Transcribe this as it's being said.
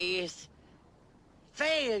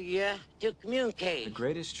failure to communicate. The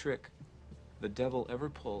greatest trick the devil ever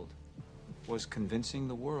pulled was convincing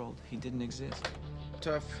the world he didn't exist.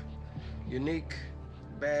 Tough, unique,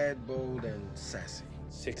 bad, bold, and sassy.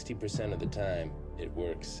 60% of the time, it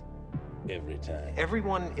works every time.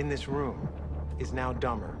 Everyone in this room is now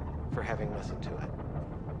dumber for having listened to it.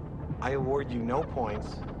 I award you no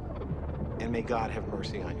points, and may God have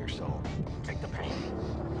mercy on your soul. Take the pain.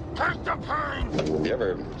 Take the pain! You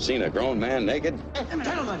ever seen a grown man naked?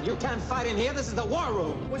 Gentlemen, you can't fight in here. This is the war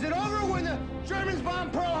room. Was it over when the Germans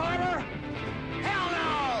bombed Pearl Harbor? Hell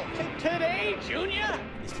no! Today, Junior?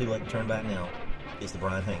 It's too late to turn back now. It's the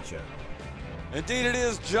Bryan Hanks Show. Indeed it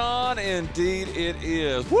is, John. Indeed it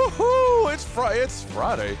is. Woohoo! It's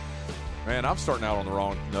Friday. Man, I'm starting out on the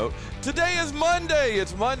wrong note. Today is Monday.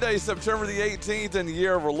 It's Monday, September the 18th in the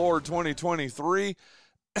year of our Lord 2023.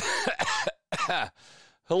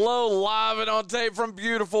 Hello, live and on tape from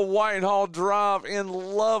beautiful Whitehall Drive in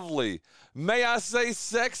lovely, may I say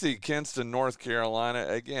sexy, Kinston, North Carolina.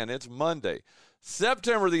 Again, it's Monday,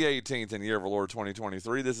 September the 18th in the year of our Lord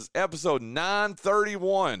 2023. This is episode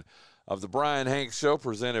 931 of the Bryan Hanks Show,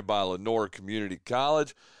 presented by Lenore Community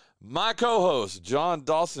College. My co-hosts, John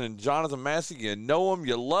Dawson and Jonathan Massey, you know them,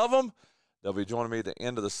 you love them. They'll be joining me at the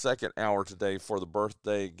end of the second hour today for the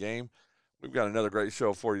birthday game. We've got another great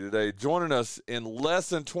show for you today. Joining us in less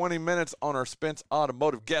than 20 minutes on our Spence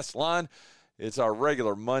Automotive guest line, it's our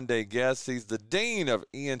regular Monday guest. He's the dean of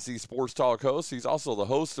ENC Sports Talk hosts. He's also the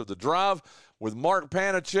host of The Drive with Mark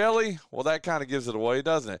Panichelli. Well, that kind of gives it away,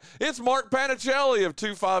 doesn't it? It's Mark Panichelli of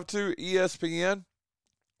 252 ESPN.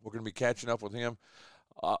 We're going to be catching up with him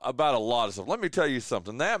about a lot of stuff. Let me tell you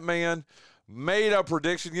something. That man made a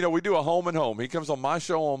prediction. You know, we do a home and home. He comes on my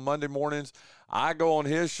show on Monday mornings. I go on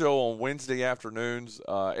his show on Wednesday afternoons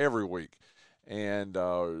every week. And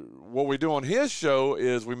what we do on his show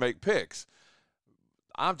is we make picks.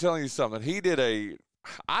 I'm telling you something. He did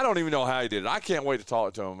I don't even know how he did it. I can't wait to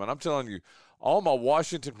talk to him. And I'm telling you, all my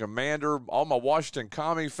Washington Commander, all my Washington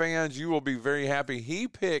Commie fans, you will be very happy. He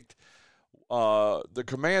picked the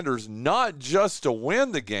Commanders not just to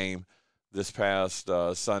win the game this past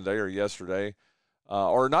Sunday or yesterday,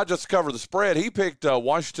 or not just to cover the spread. He picked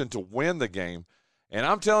Washington to win the game. And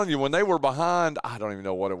I'm telling you, when they were behind, I don't even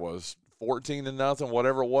know what it was, 14-0,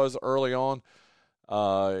 whatever it was early on,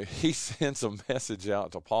 he sends a message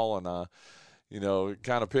out to Paul and I, you know,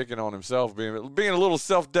 kind of picking on himself, being a little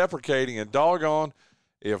self-deprecating, and doggone,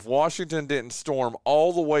 if Washington didn't storm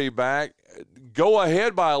all the way back, go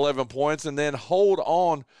ahead by 11 points, and then hold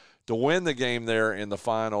on to win the game there in the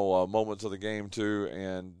final moments of the game, too.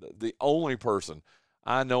 And the only person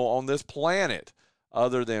I know on this planet,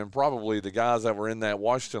 other than probably the guys that were in that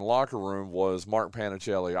Washington locker room, was Mark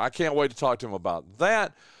Panichelli. I can't wait to talk to him about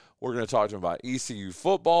that. We're going to talk to him about ECU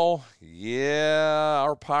football. Yeah,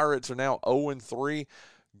 our Pirates are now 0-3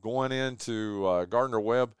 going into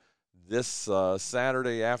Gardner-Webb this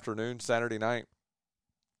Saturday night.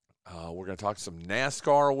 We're going to talk some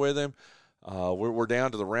NASCAR with him. We're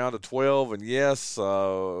down to the round of 12, and yes,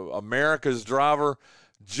 America's driver,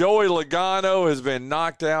 Joey Logano, has been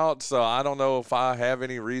knocked out, so I don't know if I have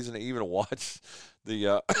any reason to even watch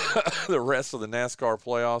the the rest of the NASCAR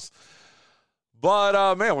playoffs.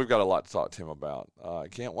 But, man, we've got a lot to talk to him about. I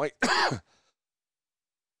can't wait. I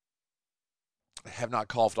have not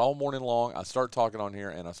coughed all morning long. I start talking on here,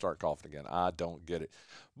 and I start coughing again. I don't get it.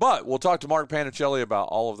 But we'll talk to Mark Panichelli about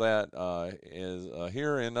all of that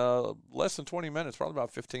here in less than 20 minutes, probably about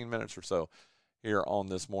 15 minutes or so, here on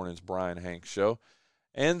this morning's Bryan Hanks Show.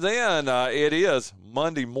 And then it is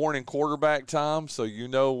Monday morning quarterback time, so you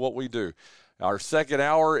know what we do. Our second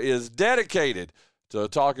hour is dedicated to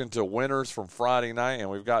talking to winners from Friday night, and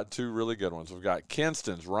we've got two really good ones. We've got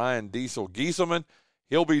Kinston's Ryan Diesel Gieselman.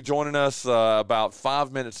 He'll be joining us about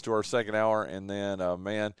 5 minutes to our second hour. And then,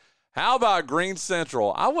 man, how about Green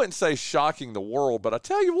Central? I wouldn't say shocking the world, but I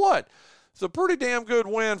tell you what, it's a pretty damn good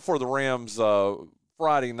win for the Rams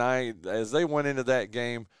Friday night as they went into that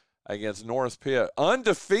game against North Pitt.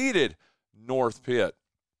 Undefeated North Pitt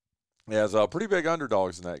as pretty big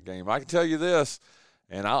underdogs in that game. I can tell you this,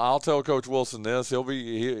 and I'll tell Coach Wilson this. He'll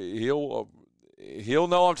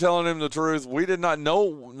know I'm telling him the truth. We did not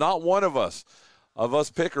know, not one of us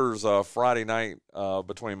pickers Friday night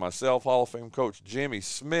between myself, Hall of Fame coach Jimmy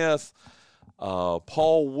Smith,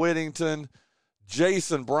 Paul Whittington,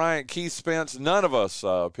 Jason Bryant, Keith Spence. None of us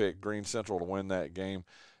picked Green Central to win that game.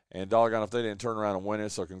 And doggone if they didn't turn around and win it,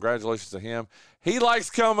 so congratulations to him. He likes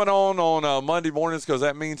coming on Monday mornings because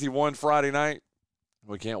that means he won Friday night.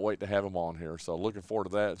 We can't wait to have him on here, so looking forward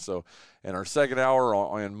to that. So in our second hour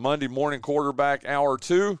on Monday morning quarterback, hour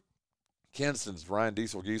 2, Kinston's Ryan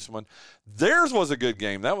Diesel Gieselman. Theirs was a good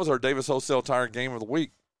game. That was our Davis Wholesale Tire game of the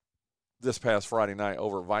week this past Friday night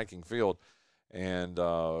over at Viking Field. And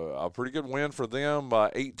a pretty good win for them,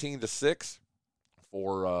 18-6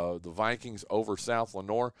 for the Vikings over South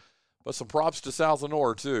Lenoir. But some props to South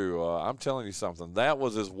Lenoir, too. I'm telling you something. That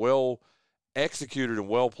was as well executed and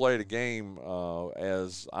well played a game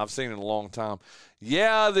as I've seen in a long time.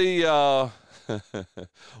 Yeah,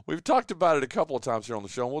 we've talked about it a couple of times here on the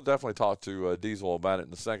show, and we'll definitely talk to Diesel about it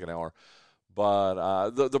in the second hour.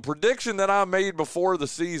 But the prediction that I made before the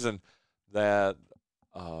season that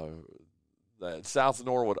South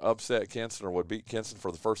Lenoir would upset Kinston or would beat Kinston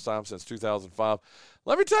for the first time since 2005.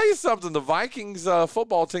 Let me tell you something. The Vikings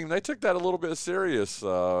football team, they took that a little bit serious.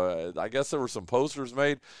 I guess there were some posters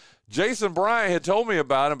made. Jason Bryan had told me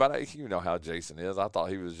about him, but you know how Jason is. I thought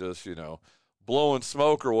he was just, blowing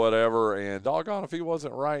smoke or whatever, and doggone if he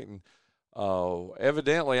wasn't right. And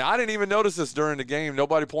evidently, I didn't even notice this during the game.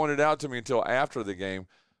 Nobody pointed it out to me until after the game.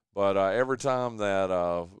 But every time that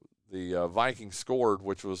the Vikings scored,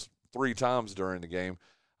 which was 3 times during the game,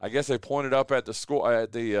 I guess they pointed up at the score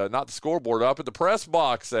at the not the scoreboard, up at the press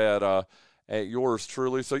box at yours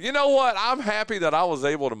truly. So you know what? I'm happy that I was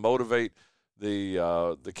able to motivate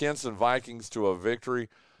the Kinston Vikings to a victory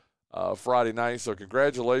Friday night. So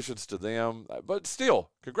congratulations to them. But still,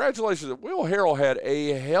 congratulations. Will Harrell had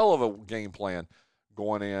a hell of a game plan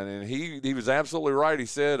going in, and he was absolutely right. He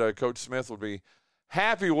said Coach Smith would be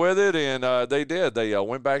happy with it, and they did. They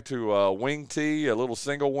went back to wing T, a little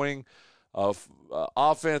single wing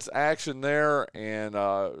offense action there, and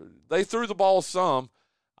they threw the ball some.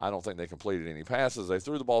 I don't think they completed any passes. They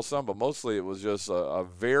threw the ball some, but mostly it was just a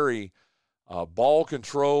very ball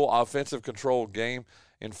control, offensive control game.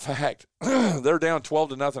 In fact, they're down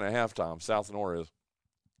 12-0 at halftime, South Lenoir is.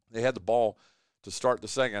 They had the ball to start the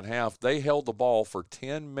second half. They held the ball for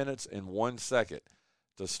 10 minutes and 1 second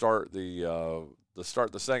to start the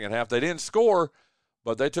second half. They didn't score,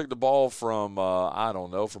 but they took the ball from,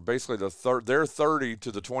 from basically their 30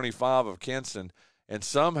 to the 25 of Kinston and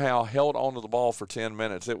somehow held onto the ball for 10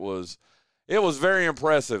 minutes. It was very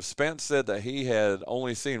impressive. Spence said that he had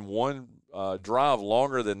only seen one drive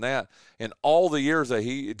longer than that in all the years that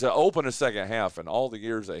to open a second half in all the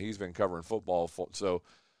years that he's been covering football. So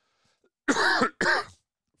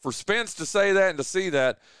for Spence to say that and to see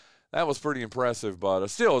that was pretty impressive. But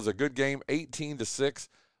still, it was a good game. 18-6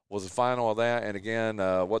 was the final of that. And again,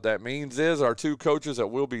 what that means is our 2 coaches that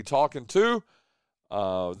we'll be talking to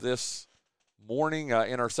this morning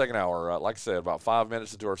in our second hour. Like I said, about 5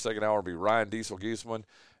 minutes into our second hour will be Ryan Diesel Gieselman,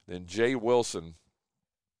 then Jay Wilson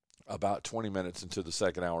about 20 minutes into the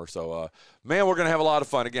second hour. So, man, we're going to have a lot of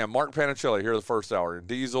fun. Again, Mark Panichelli here the first hour, and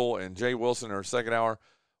Diesel and Jay Wilson in our second hour.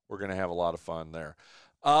 We're going to have a lot of fun there.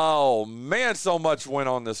 Oh, man, so much went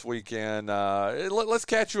on this weekend. Let's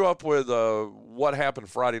catch you up with what happened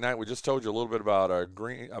Friday night. We just told you a little bit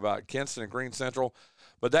about Kinston and Green Central.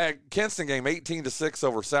 But that Kinston game, 18-6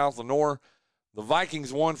 over South Lenoir. The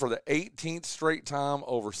Vikings won for the 18th straight time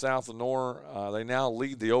over South Lenoir. They now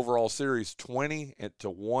lead the overall series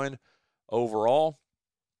 20-1 overall.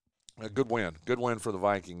 A good win for the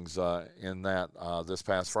Vikings in that this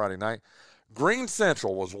past Friday night. Green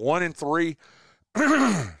Central was 1-3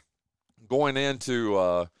 going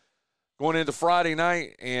into Friday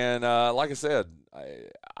night, and like I said,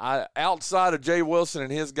 I outside of Jay Wilson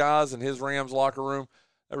and his guys and his Rams locker room,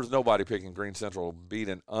 there was nobody picking Green Central to beat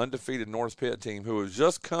an undefeated North Pitt team who was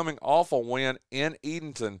just coming off a win in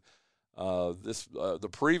Edenton the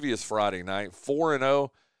previous Friday night, 4-0.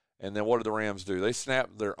 And then what did the Rams do? They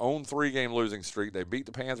snapped their own 3-game losing streak. They beat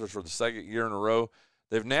the Panthers for the second year in a row.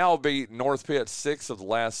 They've now beat North Pitt 6 of the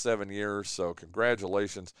last 7 years, so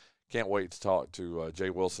congratulations. Can't wait to talk to Jay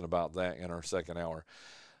Wilson about that in our second hour.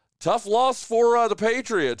 Tough loss for the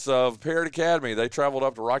Patriots of Parrott Academy. They traveled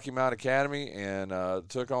up to Rocky Mount Academy and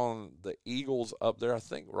took on the Eagles up there. I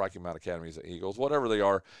think Rocky Mount Academy is the Eagles, whatever they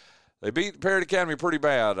are. They beat Parrott Academy pretty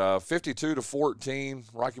bad, 52-14.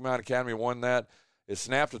 Rocky Mount Academy won that. It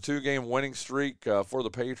snapped a 2-game winning streak for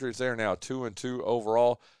the Patriots. They are now 2-2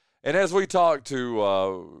 overall. And as we talked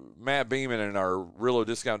to Matt Beeman in our Rillo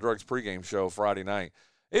Discount Drugs pregame show Friday night,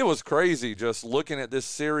 it was crazy just looking at this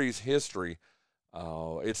series history.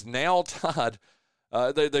 It's now tied.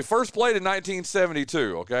 They first played in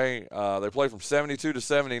 1972, okay? They played from 72 to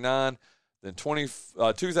 79, then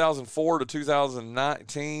 2004 to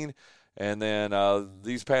 2019, and then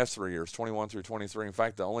these past 3 years, 21 through 23. In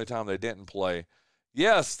fact, the only time they didn't play.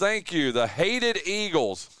 Yes, thank you. The hated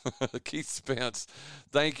Eagles. Keith Spence,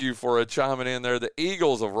 thank you for chiming in there. The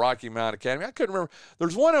Eagles of Rocky Mount Academy. I couldn't remember.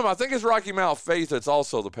 There's one of them, I think it's Rocky Mount Faith. It's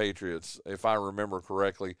also the Patriots, if I remember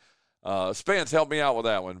correctly. Spence, help me out with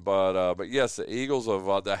that one. But yes, the Eagles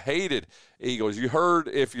of the hated Eagles. You heard,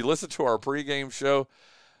 if you listen to our pregame show,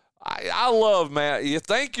 I love Matt.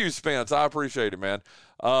 Thank you, Spence. I appreciate it, man.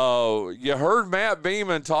 You heard Matt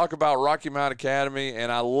Beeman talk about Rocky Mount Academy,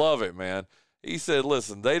 and I love it, man. He said,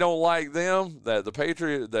 listen, they don't like them, that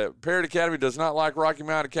Parrott Academy does not like Rocky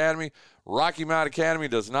Mount Academy. Rocky Mount Academy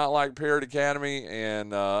does not like Parrott Academy.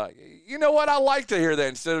 And you know what? I like to hear that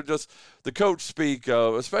instead of just the coach speak,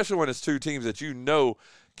 especially when it's two teams that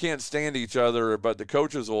can't stand each other, but the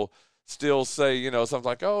coaches will still say, something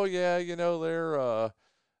like, oh, yeah,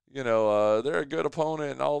 they're a good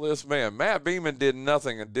opponent and all this. Man, Matt Beeman did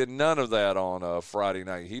none of that on Friday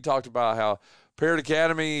night. He talked about how Parrott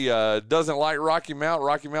Academy doesn't like Rocky Mount.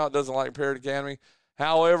 Rocky Mount doesn't like Parrott Academy.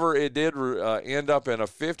 However, it did end up in a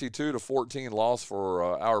 52-14 loss for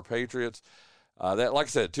our Patriots. That, like I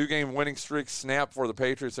said, 2-game winning streak snapped for the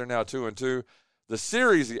Patriots. They're now 2-2.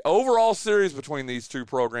 The overall series between these two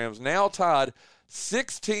programs now tied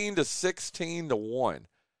 16-1.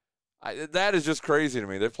 That is just crazy to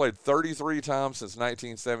me. They've played 33 times since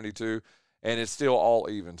 1972, and it's still all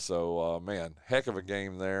even. So, man, heck of a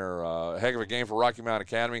game there. Heck of a game for Rocky Mount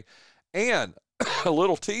Academy. And a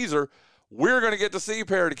little teaser, we're going to get to see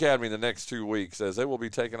Parrott Academy the next 2 weeks as they will be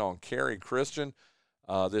taking on Cary Christian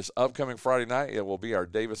this upcoming Friday night. It will be our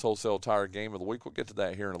Davis Wholesale Tire game of the week. We'll get to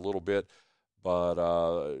that here in a little bit. But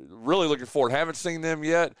really looking forward. Haven't seen them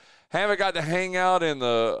yet. Haven't got to hang out in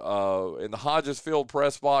the Hodges Field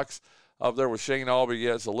press box up there with Shane Albee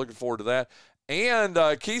yet, so looking forward to that. And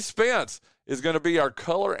Keith Spence is going to be our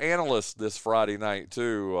color analyst this Friday night,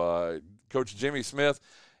 too. Coach Jimmy Smith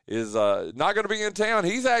is not going to be in town.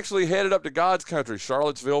 He's actually headed up to God's country,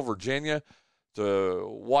 Charlottesville, Virginia, to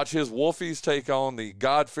watch his Wolfies take on the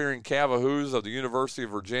God-fearing Cavahoos of the University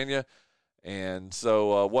of Virginia. And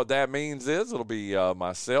so what that means is it'll be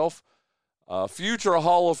myself, future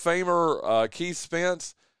Hall of Famer Keith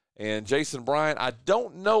Spence, and Jason Bryan. I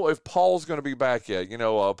don't know if Paul's going to be back yet.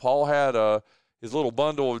 Paul had his little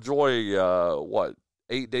bundle of joy,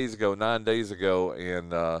 9 days ago,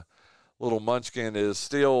 and little Munchkin is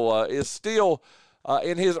still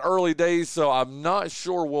in his early days. So I'm not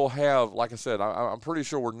sure we'll have, like I said, I'm pretty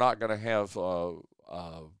sure we're not going to have Paul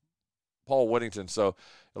Whittington. So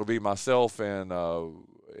it'll be myself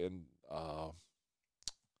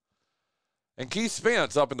and Keith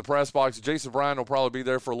Spence up in the press box. Jason Bryan will probably be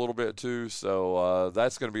there for a little bit too. So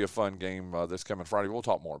that's going to be a fun game this coming Friday. We'll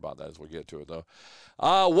talk more about that as we get to it, though.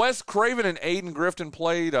 Wes Craven and Aiden Grifton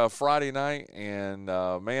played Friday night, and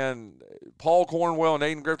man, Paul Cornwell and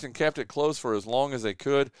Aiden Grifton kept it close for as long as they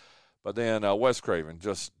could. But then Wes Craven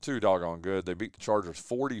just too doggone good. They beat the Chargers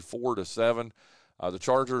 44-7. The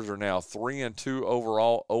Chargers are now 3-2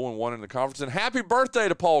 overall, 0-1 in the conference. And happy birthday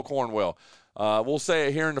to Paul Cornwell. We'll say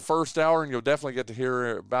it here in the first hour, and you'll definitely get to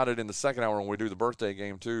hear about it in the second hour when we do the birthday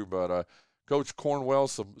game too. But Coach Cornwell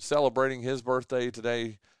celebrating his birthday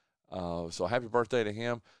today, so happy birthday to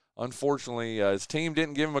him. Unfortunately, his team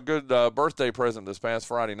didn't give him a good birthday present this past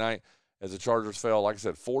Friday night as the Chargers fell, like I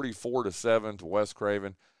said, 44-7 to Wes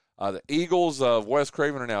Craven. The Eagles of Wes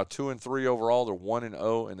Craven are now 2-3 overall. They're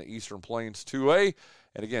 1-0 in the Eastern Plains 2A.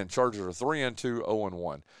 And again, Chargers are 3-2,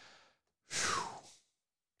 0-1.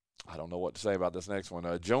 I don't know what to say about this next one.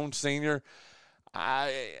 Jones Sr.,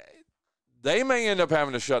 they may end up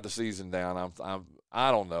having to shut the season down.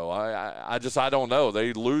 I don't know. I don't know.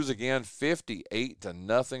 They lose again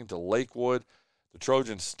 58-0 to Lakewood. The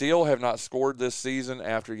Trojans still have not scored this season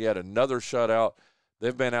after yet another shutout.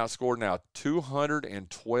 They've been outscored now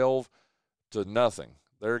 212-0.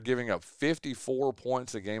 They're giving up 54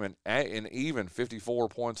 points a game and even 54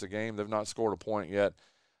 points a game. They've not scored a point yet.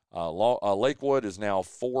 Lakewood is now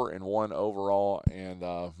 4-1 overall, and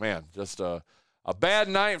man, just a bad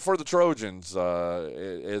night for the Trojans.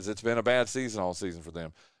 As it's been a bad season all season for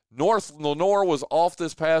them. North Lenore was off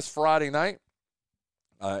this past Friday night.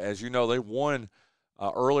 As you know, they won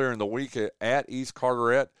earlier in the week at East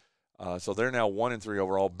Carteret. So they're now 1-3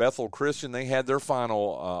 overall. Bethel Christian, they had their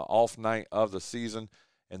final off night of the season,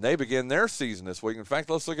 and they begin their season this week. In fact,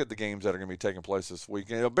 let's look at the games that are going to be taking place this week.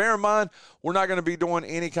 And bear in mind, we're not going to be doing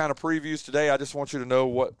any kind of previews today. I just want you to know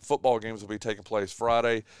what football games will be taking place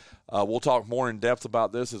Friday. We'll talk more in depth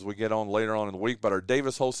about this as we get on later on in the week. But our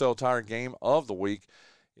Davis Wholesale Tire game of the week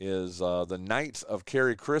is the Knights of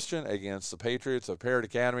Cary Christian against the Patriots of Parrott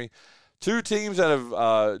Academy. Two teams that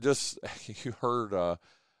have you heard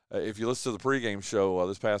if you listen to the pregame show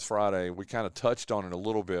this past Friday, we kind of touched on it a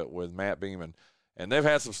little bit with Matt Beeman. And they've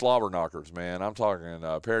had some slobber knockers, man. I'm talking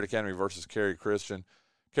Parrott Academy versus Cary Christian.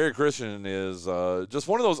 Cary Christian is just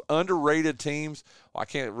one of those underrated teams. Well, I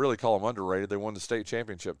can't really call them underrated. They won the state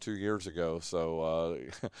championship 2 years ago. So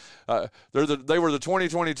they were the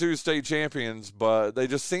 2022 state champions, but they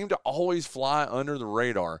just seem to always fly under the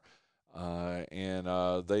radar.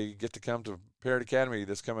 And they get to come to Parrott Academy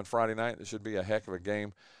this coming Friday night. This should be a heck of a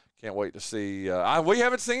game. Can't wait to see. We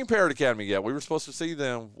haven't seen Parrott Academy yet. We were supposed to see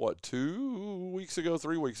them, 3 weeks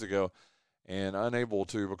ago, and unable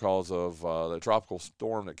to because of the tropical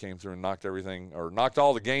storm that came through and knocked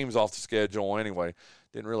all the games off the schedule anyway.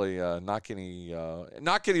 Didn't really knock any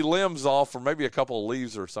limbs off, or maybe a couple of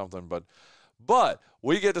leaves or something. But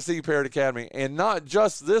we get to see Parrott Academy, and not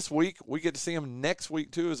just this week. We get to see them next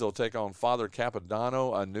week, too, as they'll take on Father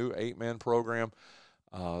Capodanno, a new 8-man program.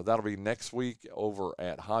 That'll be next week over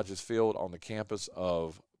at Hodges Field on the campus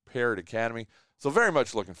of Parrott Academy. So very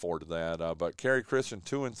much looking forward to that. But Cary Christian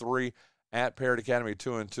 2-3 at Parrott Academy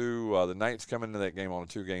 2-2. The Knights come into that game on a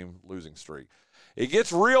 2-game losing streak. It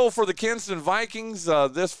gets real for the Kinston Vikings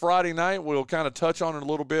this Friday night. We'll kind of touch on it a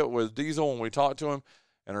little bit with Diesel when we talk to him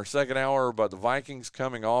in our second hour. But the Vikings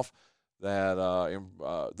coming off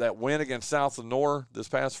that win against South Lenore this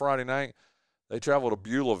past Friday night. They travel to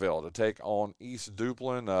Beulahville to take on East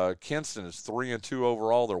Duplin. Kinston is 3-2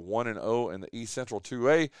 overall. They're 1-0 in the East Central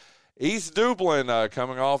 2A. East Duplin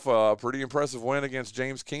coming off a pretty impressive win against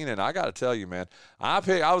James Keenan. I got to tell you, man, I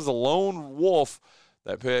was the lone wolf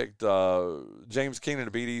that picked James Keenan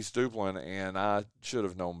to beat East Duplin, and I should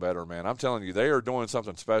have known better, man. I'm telling you, they are doing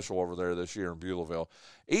something special over there this year in Beulahville.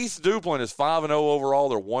 East Duplin is 5-0 overall.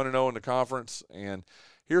 They're 1-0 in the conference, and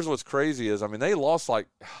here's what's crazy is, they lost like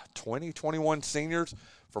 20, 21 seniors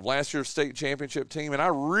from last year's state championship team. And I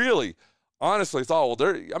really honestly thought,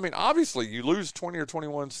 obviously you lose 20 or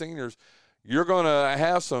 21 seniors, you're going to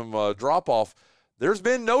have some drop-off. There's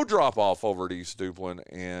been no drop-off over at East Duplin.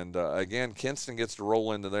 And, again, Kinston gets to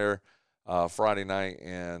roll into there Friday night,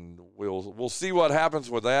 and we'll see what happens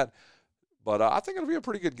with that. But I think it'll be a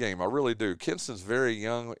pretty good game. I really do. Kinston's very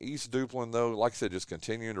young. East Duplin, though, like I said, just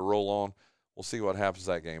continuing to roll on. We'll see what happens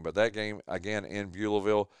that game. But that game, again, in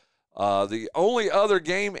Beulahville. The only other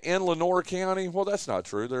game in Lenoir County, well, that's not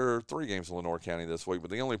true. There are 3 games in Lenoir County this week,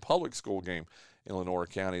 but the only public school game in Lenoir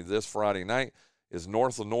County this Friday night is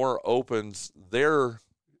North Lenoir opens their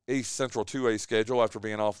East Central 2A schedule after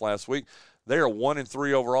being off last week. They are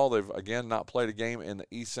 1-3 overall. They've, again, not played a game in the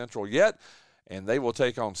East Central yet, and they will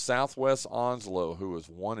take on Southwest Onslow, who is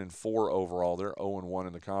 1-4 overall. They're 0-1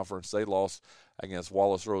 in the conference. They lost against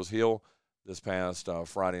Wallace Rose Hill this past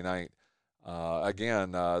Friday night.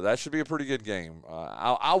 Again, that should be a pretty good game.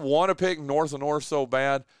 I want to pick North Lenoir so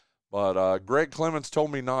bad, but Greg Clemens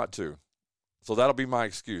told me not to. So that'll be my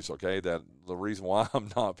excuse, okay, that the reason why I'm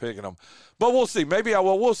not picking them. But we'll see. Maybe I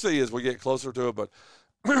will. We'll see as we get closer to it. But,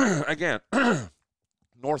 again,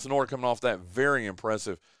 North Lenoir coming off that very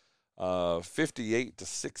impressive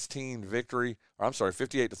 58-16 victory. Or I'm sorry,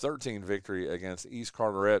 58-13 victory against East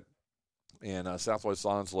Carteret and Southwest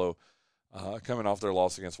Onslow. Coming off their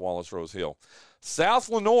loss against Wallace Rose Hill. South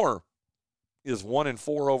Lenoir is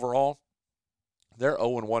 1-4 overall. They're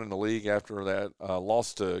 0-1 in the league after that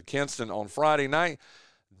loss to Kinston on Friday night.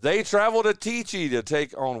 They travel to Teachey to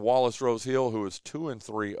take on Wallace Rose Hill, who is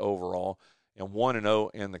 2-3 overall and 1-0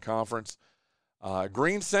 in the conference.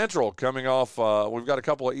 Green Central coming off. We've got a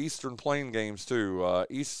couple of Eastern Plain games too.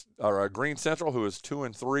 Green Central, who is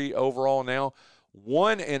 2-3 overall now,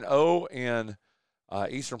 1-0 in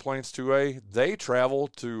Eastern Plains 2A. They travel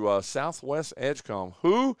to Southwest Edgecombe,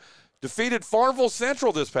 who defeated Farmville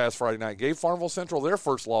Central this past Friday night. Gave Farmville Central their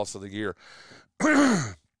first loss of the year.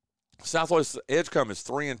 Southwest Edgecombe is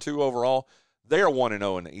 3-2 overall. They are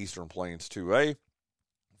 1-0 in the Eastern Plains 2A.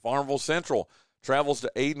 Farmville Central travels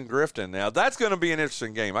to Aiden Grifton. Now, that's going to be an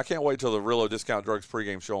interesting game. I can't wait till the Rillo Discount Drugs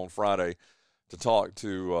pregame show on Friday to talk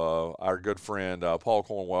to our good friend Paul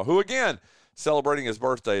Cornwell, who, again, celebrating his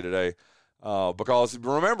birthday today. Because,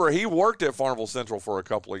 remember, he worked at Farmville Central for a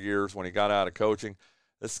couple of years when he got out of coaching.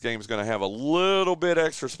 This game is going to have a little bit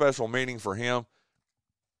extra special meaning for him.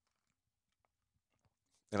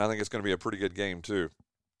 And I think it's going to be a pretty good game, too.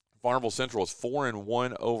 Farmville Central is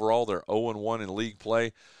 4-1 overall. They're 0-1 in league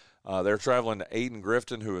play. They're traveling to Aiden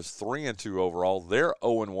Grifton, who is 3-2 overall. They're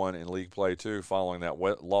 0-1 in league play, too, following that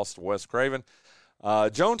loss to West Craven.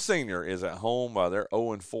 Jones Senior is at home. They're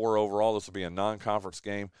 0-4 overall. This will be a non-conference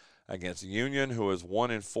game against Union, who is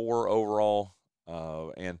 1-4 overall.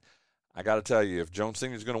 And I got to tell you, if Jones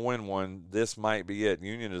Senior is going to win one, this might be it.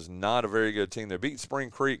 Union is not a very good team. They beat Spring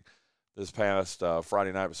Creek this past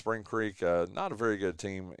Friday night, but Spring Creek, not a very good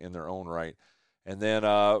team in their own right. And then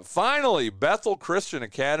finally, Bethel Christian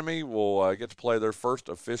Academy will get to play their first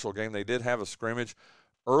official game. They did have a scrimmage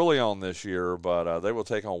early on this year, but they will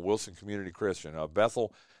take on Wilson Community Christian.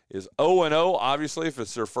 Bethel is 0-0, obviously, if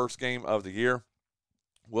it's their first game of the year.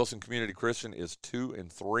 Wilson Community Christian is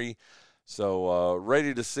 2-3. So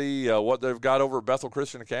ready to see what they've got over at Bethel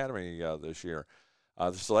Christian Academy this year.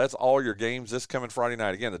 So that's all your games this coming Friday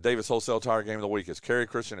night. Again, the Davis Wholesale Tire game of the week is Cary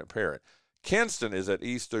Christian at Parrott. Kinston is at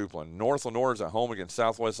East Duplin. North Lenoir is at home against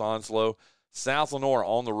Southwest Onslow. South Lenoir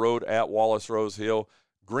on the road at Wallace Rose Hill.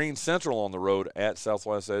 Green Central on the road at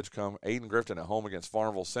Southwest Edgecombe. Aiden Grifton at home against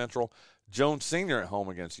Farmville Central. Jones Senior at home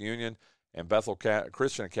against Union. And Bethel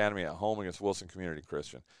Christian Academy at home against Wilson Community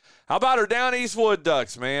Christian. How about our Down East Wood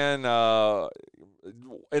Ducks, man? An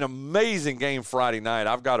amazing game Friday night.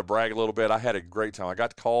 I've got to brag a little bit. I had a great time. I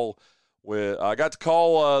got to call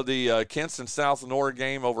the Kinston South Lenoir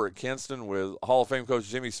game over at Kinston with Hall of Fame coach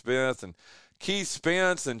Jimmy Smith and Keith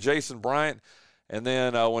Spence and Jason Bryant. And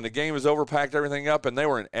then when the game was over, packed everything up, and they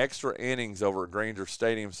were in extra innings over at Granger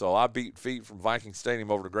Stadium. So I beat feet from Viking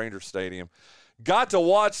Stadium over to Granger Stadium. Got to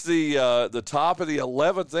watch the top of the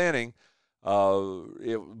 11th inning.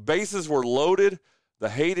 Bases were loaded. The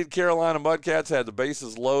hated Carolina Mudcats had the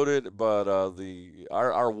bases loaded, but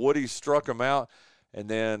our Woodies struck them out. And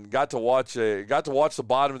then got to watch the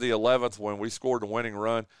bottom of the 11th when we scored the winning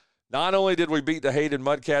run. Not only did we beat the hated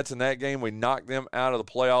Mudcats in that game, we knocked them out of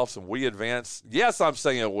the playoffs, and we advanced. Yes, I'm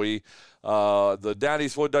saying we. The Down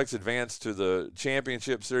East Wood Ducks advanced to the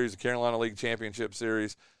championship series, the Carolina League Championship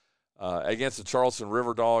Series, against the Charleston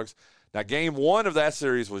River Dogs. Now, game one of that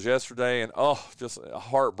series was yesterday, and, just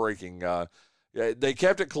heartbreaking. They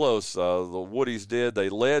kept it close. The Woodies did. They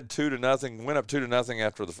led 2-0, went up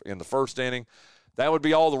 2-0 in the first inning. That would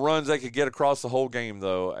be all the runs they could get across the whole game,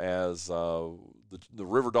 though, as the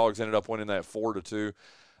River Dogs ended up winning that 4-2.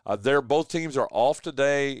 Both teams are off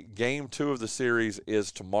today. Game 2 of the series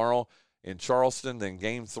is tomorrow in Charleston. Then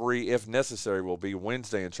Game 3, if necessary, will be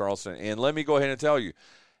Wednesday in Charleston. And let me go ahead and tell you,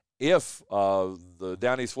 if the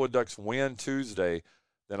Down East Wood Ducks win Tuesday,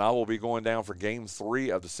 then I will be going down for Game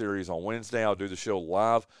 3 of the series on Wednesday. I'll do the show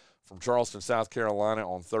live from Charleston, South Carolina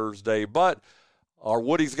on Thursday. But our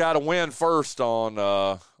Woodies got to win first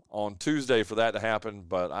on Tuesday for that to happen.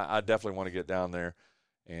 But I definitely want to get down there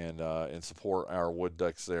and support our Wood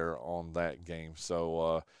Ducks there on that game.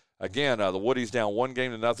 So, again, the Woodies down 1-0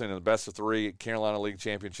 in the best-of-3 Carolina League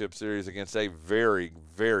Championship Series against a very,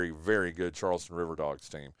 very, very good Charleston River Dogs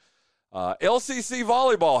team. LCC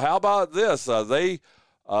Volleyball, how about this? They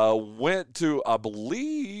went to, I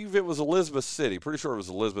believe it was Elizabeth City. Pretty sure it was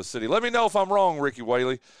Elizabeth City. Let me know if I'm wrong, Ricky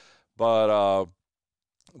Whaley. But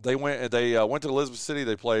they went to Elizabeth City.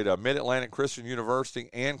 They played Mid-Atlantic Christian University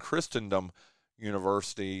and Christendom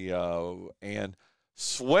University and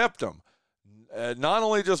swept them. Not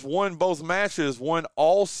only just won both matches, won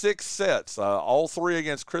all 6 sets, all 3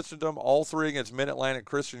 against Christendom, all 3 against Mid-Atlantic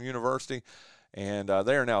Christian University, and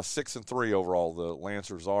they are now 6-3 overall, the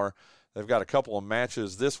Lancers are. They've got a couple of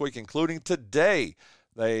matches this week, including today.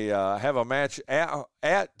 They have a match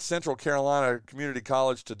at Central Carolina Community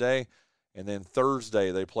College today, and then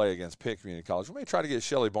Thursday they play against Pitt Community College. We may try to get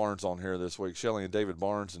Shelly Barnes on here this week, Shelly and David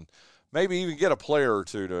Barnes, and maybe even get a player or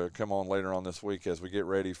two to come on later on this week as we get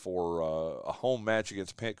ready for a home match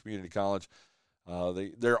against Pitt Community College.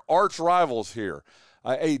 They're arch rivals here.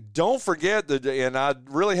 Hey, don't forget that, and I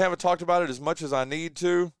really haven't talked about it as much as I need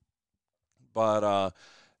to, but I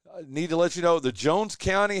need to let you know the Jones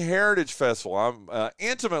County Heritage Festival. I'm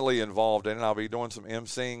intimately involved in it. I'll be doing some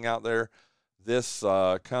emceeing out there this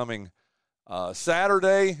coming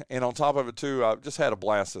Saturday, and on top of it, too, I just had a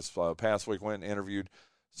blast this past week. Went and interviewed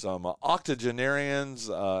some octogenarians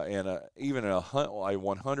and even a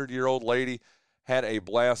 100-year-old lady. Had a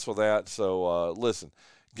blast with that. So, listen,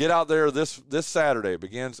 get out there this Saturday. It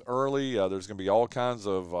begins early. There's going to be all kinds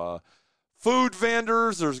of food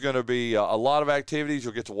vendors. There's going to be a lot of activities.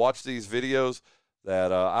 You'll get to watch these videos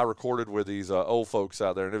that I recorded with these old folks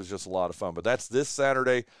out there, and it was just a lot of fun. But that's this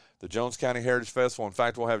Saturday, the Jones County Heritage Festival. In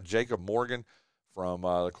fact, we'll have Jacob Morgan from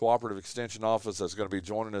the Cooperative Extension Office that's going to be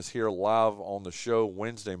joining us here live on the show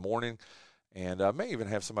Wednesday morning. And I may even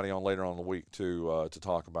have somebody on later on in the week to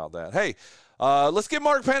talk about that. Hey, let's get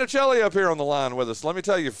Mark Panichelli up here on the line with us. Let me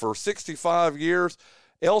tell you, for 65 years,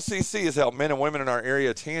 LCC has helped men and women in our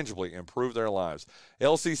area tangibly improve their lives.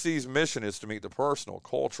 LCC's mission is to meet the personal,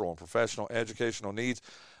 cultural, and professional educational needs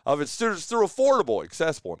of its students through affordable,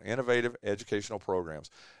 accessible, and innovative educational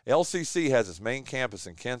programs. LCC has its main campus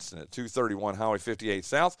in Kinston at 231 Highway 58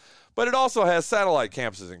 South, but it also has satellite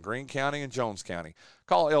campuses in Greene County and Jones County.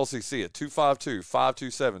 Call LCC at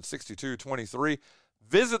 252-527-6223.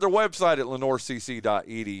 Visit their website at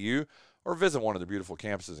lenoircc.edu or visit one of the beautiful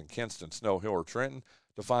campuses in Kinston, Snow Hill, or Trenton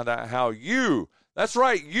to find out how you, that's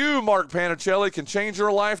right, you, Mark Panichelli, can change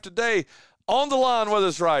your life today. On the line with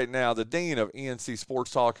us right now, the Dean of ENC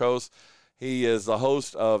Sports Talk host. He is the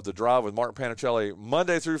host of The Drive with Mark Panichelli,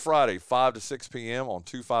 Monday through Friday, 5 to 6 p.m. on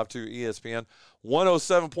 252 ESPN,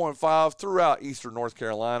 107.5 throughout eastern North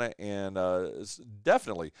Carolina, and it's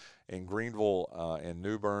definitely in Greenville and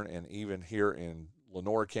New Bern, and even here in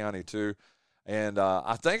Lenoir County, too. And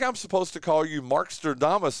I think I'm supposed to call you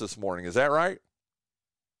Markstradamus this morning. Is that right?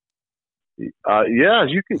 Yeah,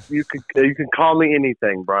 you can call me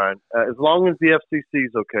anything, Brian, as long as the FCC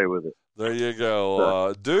is okay with it. There you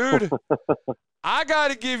go, dude. I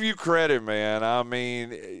got to give you credit, man. I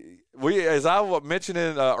mean, as I mentioned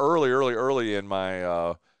in early in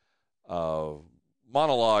my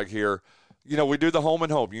monologue here, you know, we do the home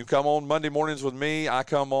and home. You come on Monday mornings with me. I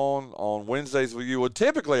come on Wednesdays with you. Well,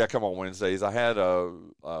 typically I come on Wednesdays. I had a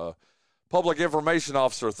public information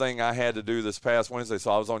officer thing I had to do this past Wednesday,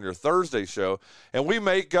 so I was on your Thursday show, and we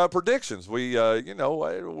make predictions. We,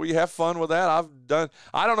 we have fun with that.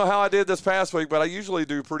 I don't know how I did this past week, but I usually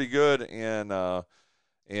do pretty good in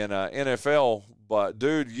NFL. But,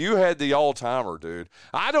 dude, you had the all-timer, dude.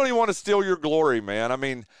 I don't even want to steal your glory, man. I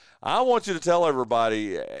mean, I want you to tell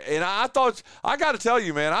everybody, and I got to tell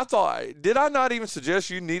you, man, did I not even suggest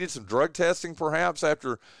you needed some drug testing perhaps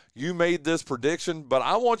after you made this prediction? But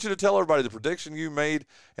I want you to tell everybody the prediction you made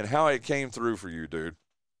and how it came through for you, dude.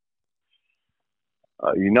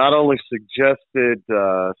 You not only suggested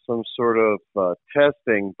some sort of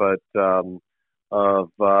testing, but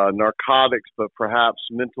of narcotics, but perhaps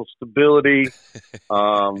mental stability,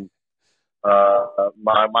 my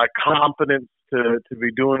competence to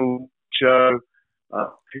be doing the show.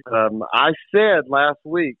 I said last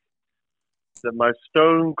week that my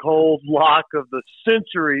stone cold lock of the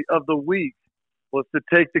century of the week was to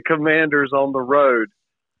take the Commanders on the road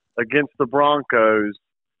against the Broncos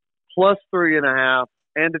plus 3.5,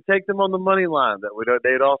 and to take them on the money line.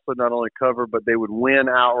 They'd also not only cover, but they would win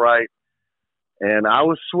outright. And I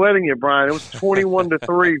was sweating it, Brian. It was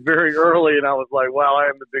 21-3 very early, and I was like, wow, I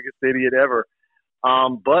am the biggest idiot ever.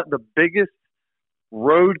 But the biggest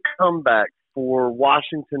road comeback for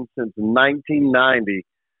Washington since 1990,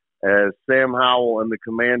 as Sam Howell and the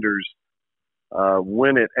Commanders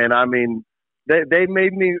win it. And, I mean, they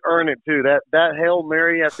made me earn it, too. That Hail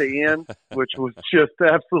Mary at the end, which was just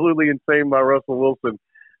absolutely insane by Russell Wilson,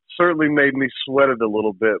 certainly made me sweat it a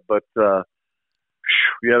little bit. But,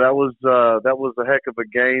 yeah, that was a heck of a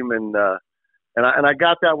game, and I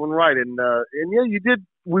got that one right. And yeah, you did.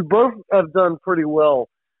 We both have done pretty well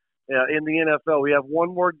in the NFL. We have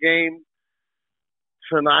one more game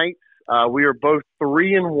tonight. We are both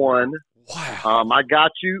 3-1. Wow! I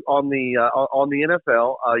got you on the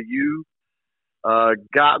NFL. You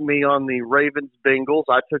got me on the Ravens Bengals.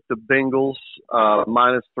 I took the Bengals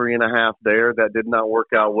minus 3.5 there. That did not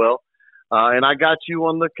work out well. And I got you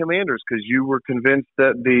on the Commanders because you were convinced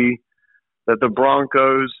that the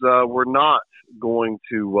Broncos were not going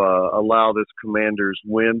to allow this Commanders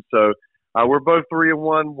win. So we're both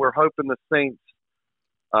 3-1. We're hoping the Saints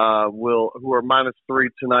who are minus 3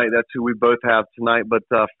 tonight. That's who we both have tonight. But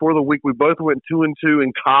for the week, we both went 2-2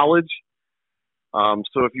 in college.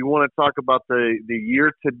 So if you want to talk about the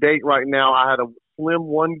year to date right now, I had a slim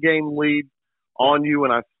 1-game lead on you,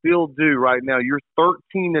 and I still do right now. You're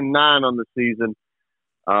 13-9 on the season,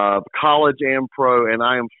 college and pro, and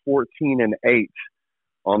I am 14-8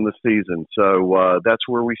 on the season. So that's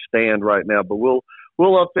where we stand right now. But we'll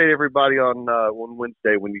update everybody on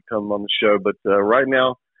Wednesday when you come on the show. But right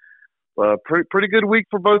now, pretty good week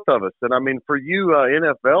for both of us. And I mean, for you,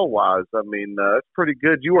 NFL wise, I mean, it's pretty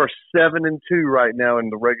good. You are 7-2 right now in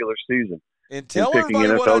the regular season. And tell everybody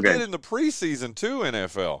NFL what I did in the preseason too,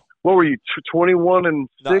 NFL. What were you, 21-6,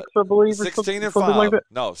 I believe? 16-5. Like that?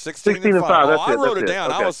 No, 16-5. I wrote it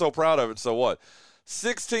down. Okay. I was so proud of it. So what?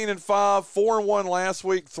 16-5, 4-1 last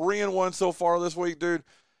week, 3-1 so far this week, dude.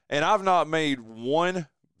 And I've not made one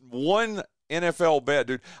NFL bet,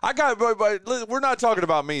 dude. But we're not talking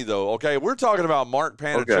about me though, okay? We're talking about Mark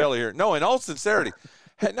Panichelli here. No, in all sincerity.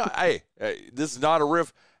 Hey, this is not a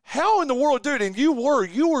riff. How in the world, dude? And you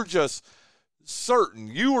were just certain.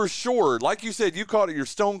 You were sure. Like you said, you called it your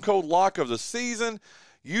stone cold lock of the season.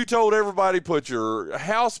 You told everybody put your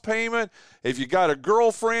house payment. If you got a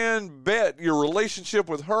girlfriend, bet your relationship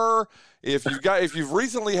with her. If you've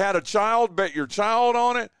recently had a child, bet your child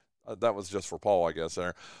on it. That was just for Paul, I guess,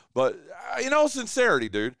 there. But, in all sincerity,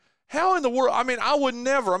 dude, how in the world? I mean, I would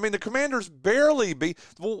never. I mean, the Commanders barely beat.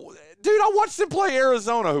 Well, dude, I watched them play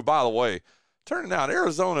Arizona, who, by the way, turning out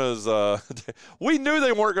Arizona's we knew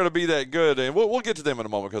they weren't going to be that good, and we'll get to them in a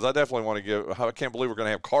moment because I definitely want to I can't believe we're going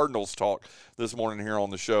to have Cardinals talk this morning here on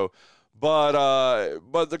the show. But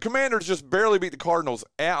the Commanders just barely beat the Cardinals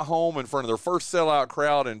at home in front of their first sellout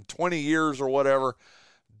crowd in 20 years or whatever.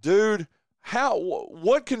 Dude,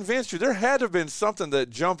 what convinced you? There had to have been something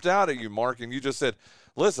that jumped out at you, Mark, and you just said,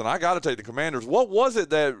 listen, I got to take the Commanders. What was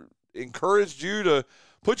it that encouraged you to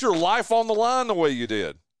put your life on the line the way you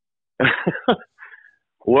did?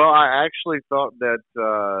 Well, I actually thought that,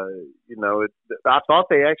 I thought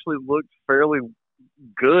they actually looked fairly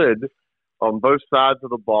good on both sides of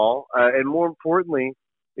the ball. And more importantly,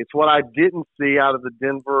 it's what I didn't see out of the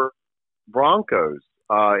Denver Broncos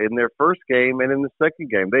in their first game and in the second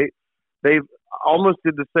game. They almost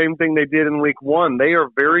did the same thing they did in week one. They are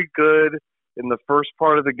very good in the first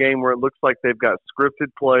part of the game where it looks like they've got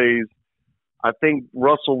scripted plays. I think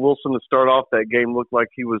Russell Wilson to start off that game looked like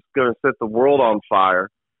he was going to set the world on fire.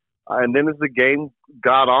 And then as the game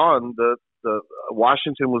got on, the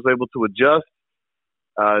Washington was able to adjust.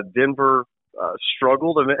 Denver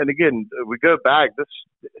struggled. And again, we go back.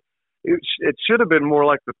 It should have been more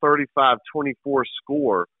like the 35-24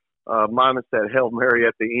 score, minus that Hail Mary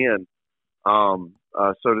at the end, so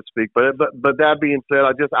to speak. But that being said,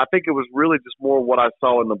 I think it was really just more what I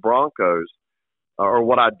saw in the Broncos, or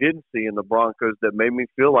what I didn't see in the Broncos, that made me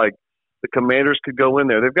feel like the Commanders could go in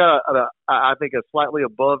there. They've got, I think, a slightly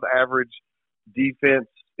above average defense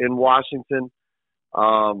in Washington.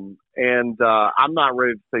 And I'm not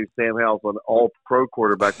ready to say Sam Howell's an all-pro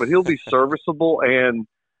quarterback, but he'll be serviceable, and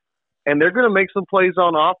they're going to make some plays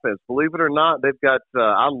on offense. Believe it or not, they've got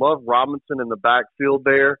I love Robinson in the backfield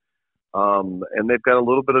there, and they've got a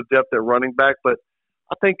little bit of depth at running back, but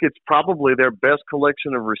I think it's probably their best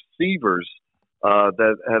collection of receivers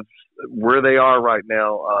that have where they are right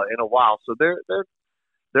now in a while. So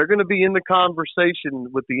they're going to be in the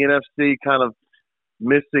conversation with the NFC, kind of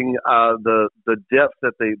missing the depth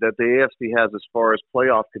that the AFC has as far as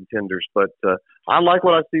playoff contenders. But I like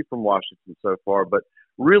what I see from Washington so far. But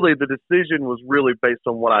really, the decision was really based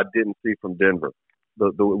on what I didn't see from Denver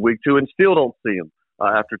the week two, and still don't see them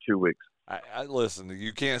after 2 weeks. Listen,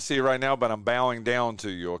 you can't see it right now, but I'm bowing down to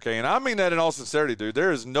you, okay? And I mean that in all sincerity, dude.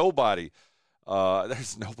 There's nobody on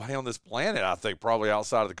this planet, I think, probably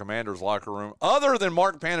outside of the Commanders' locker room, other than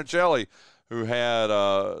Mark Panichelli, who had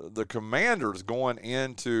the Commanders going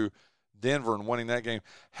into Denver and winning that game.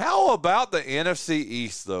 How about the NFC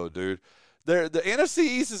East, though, dude? The NFC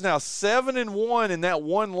East is now 7-1, and that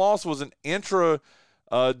one loss was an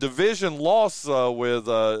intra-division loss with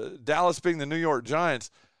Dallas being the New York Giants.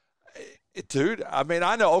 Dude, I mean,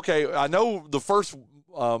 I know the first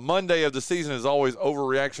Monday of the season is always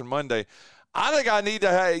overreaction Monday. I think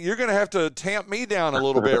you're going to have to tamp me down a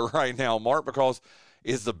little bit right now, Mark, because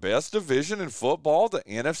is the best division in football the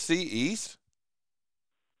NFC East?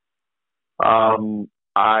 Not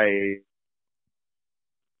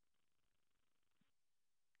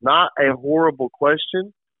a horrible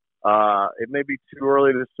question. It may be too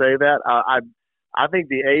early to say that. I think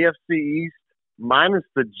the AFC East, minus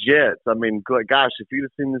the Jets. I mean, gosh, if you'd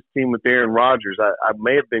have seen this team with Aaron Rodgers, I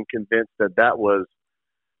may have been convinced that was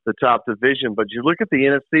the top division. But you look at the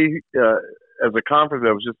NFC as a conference.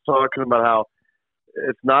 I was just talking about how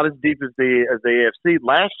it's not as deep as the AFC.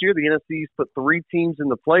 Last year, the NFC East put 3 teams in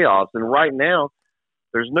the playoffs, and right now,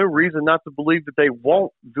 there's no reason not to believe that they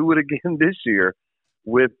won't do it again this year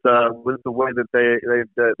with the way that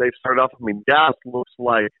they've started off. I mean, Dallas looks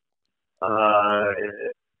like,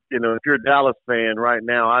 if you're a Dallas fan right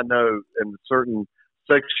now, I know in a certain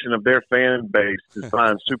section of their fan base is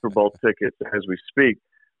buying Super Bowl tickets as we speak.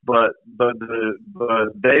 But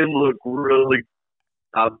they look really,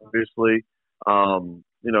 obviously.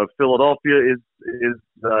 Philadelphia is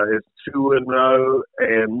 2-0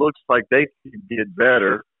 and looks like they could get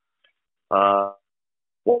better.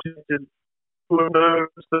 Washington 2-0.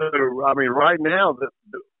 So I mean, right now,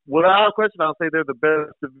 without question, I'll say they're the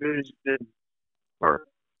best division.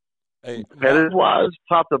 Competitive-wise,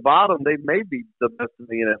 top to bottom, they may be the best in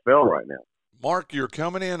the NFL right now. Mark, you're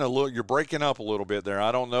coming in you're breaking up a little bit there.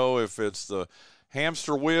 I don't know if it's the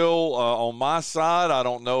hamster wheel on my side. I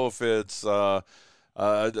don't know if it's a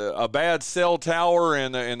bad cell tower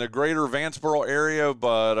in the greater Vanceboro area,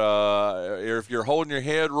 but if you're holding your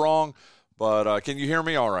head wrong. But can you hear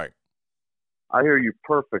me all right? I hear you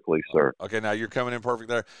perfectly, sir. Okay, now you're coming in perfect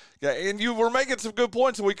there. Yeah, and you were making some good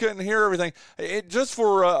points, and we couldn't hear everything. Just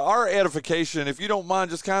for our edification, if you don't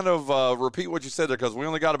mind, just kind of repeat what you said there, because we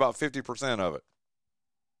only got about 50% of it.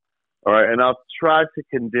 All right, and I'll try to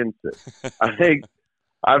condense it. I think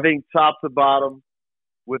top to bottom,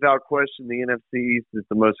 without question, the NFC East is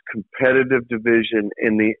the most competitive division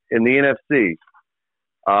in the NFC.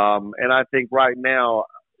 And I think right now,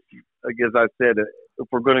 as I said, if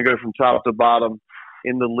we're going to go from top to bottom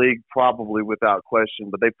in the league, probably without question.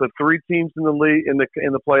 But they put 3 teams in the league in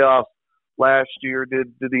the playoffs last year.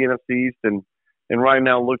 Did the NFC East, and right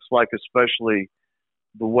now looks like, especially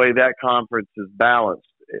the way that conference is balanced,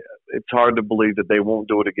 it's hard to believe that they won't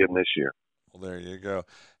do it again this year. Well, there you go.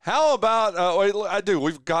 How about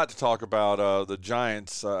we've got to talk about the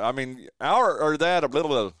Giants.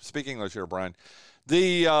 Speak English here, Brian.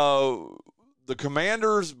 The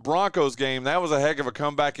Commanders-Broncos game, that was a heck of a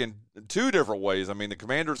comeback in 2 different ways. I mean, the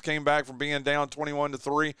Commanders came back from being down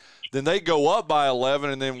 21-3. Then they go up by 11,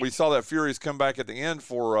 and then we saw that furious comeback at the end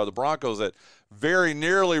for the Broncos that very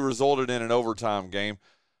nearly resulted in an overtime game.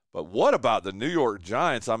 But what about the New York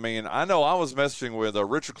Giants? I mean, I know I was messaging with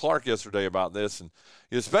Richard Clark yesterday about this, and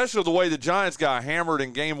especially the way the Giants got hammered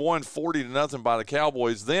in game 1, 40-0 by the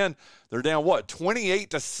Cowboys. Then they're down,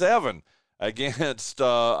 28-7 against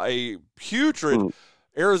a putrid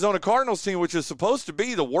Arizona Cardinals team, which is supposed to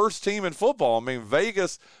be the worst team in football. I mean,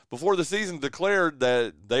 Vegas, before the season, declared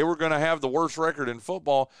that they were going to have the worst record in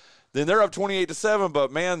football. Then they're up 28-7,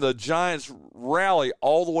 but, man, the Giants rally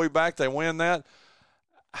all the way back. They win that.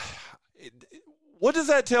 What does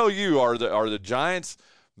that tell you? Are the Giants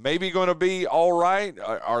maybe going to be all right?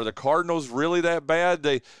 Are the Cardinals really that bad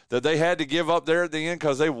that they had to give up there at the end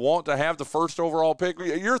because they want to have the first overall pick?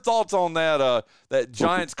 Your thoughts on that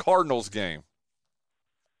Giants-Cardinals game?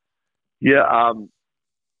 Yeah,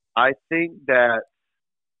 I think that,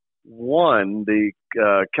 one, the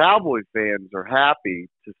Cowboy fans are happy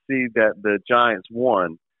to see that the Giants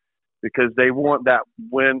won because they want that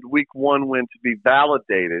week 1 win to be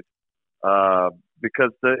validated.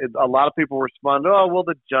 Because a lot of people respond,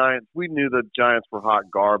 the Giants, we knew the Giants were hot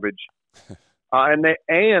garbage. And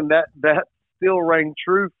that still rang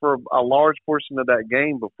true for a large portion of that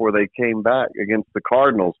game before they came back against the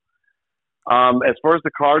Cardinals. As far as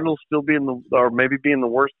the Cardinals still being the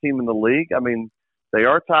worst team in the league, I mean, they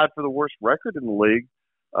are tied for the worst record in the league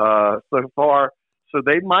so far. So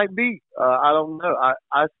they might be. I don't know.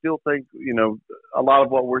 I still think, a lot of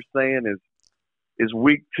what we're saying is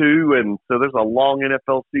week 2, and so there's a long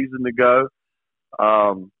NFL season to go.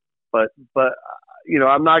 But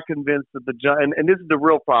I'm not convinced that the Giants, and this is the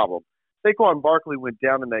real problem. Saquon Barkley went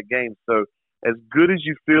down in that game, so as good as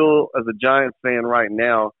you feel as a Giants fan right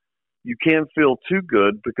now, you can't feel too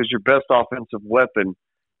good because your best offensive weapon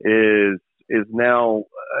is now,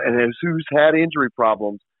 and who's had injury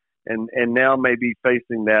problems, and now may be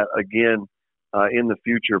facing that again in the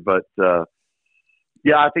future. But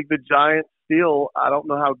I think the Giants still, I don't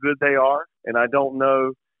know how good they are, and I don't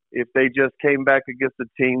know if they just came back against a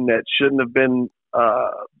team that shouldn't have been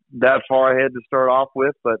that far ahead to start off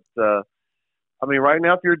with. But I mean, right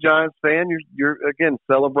now, if you're a Giants fan, you're again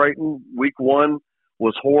celebrating. Week 1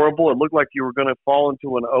 was horrible. It looked like you were going to fall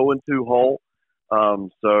into an 0-2 hole.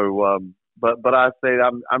 But I say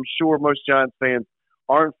I'm sure most Giants fans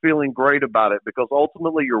aren't feeling great about it because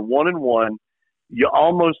ultimately you're 1-1. You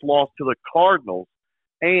almost lost to the Cardinals,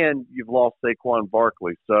 and you've lost Saquon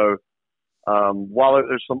Barkley. So while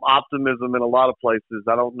there's some optimism in a lot of places,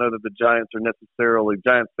 I don't know that the Giants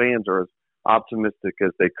fans are as optimistic as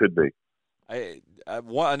they could be.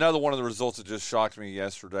 Another one of the results that just shocked me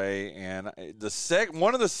yesterday, and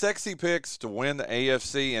one of the sexy picks to win the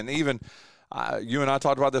AFC, and even you and I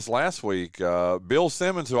talked about this last week. Bill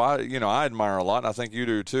Simmons, who I admire a lot, and I think you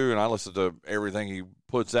do too, and I listen to everything he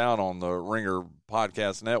puts out on the Ringer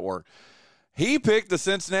Podcast Network. He picked the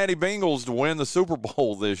Cincinnati Bengals to win the Super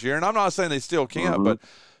Bowl this year, and I'm not saying they still can't, but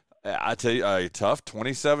I tell you, a tough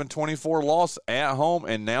 27-24 loss at home,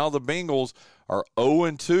 and now the Bengals are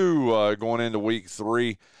 0-2 going into week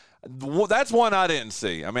 3. That's one I didn't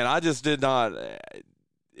see. I mean, I just did not.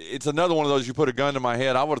 It's another one of those you put a gun to my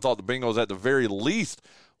head. I would have thought the Bengals at the very least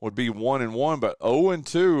would be 1-1, but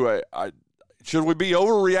 0-2. Should we be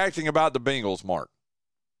overreacting about the Bengals, Mark?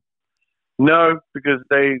 No, because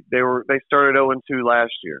they started 0-2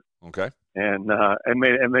 last year. Okay, and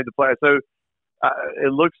made the play. So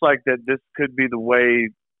it looks like that this could be the way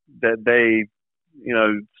that they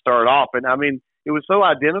start off. And I mean, it was so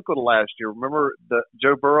identical to last year. Remember,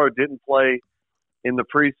 Joe Burrow didn't play in the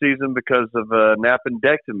preseason because of an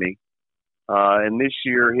appendectomy, and this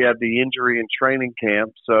year he had the injury in training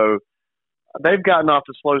camp. So they've gotten off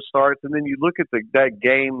to slow starts. And then you look at that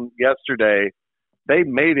game yesterday. They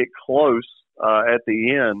made it close at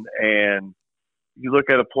the end, and you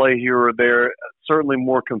look at a play here or there, certainly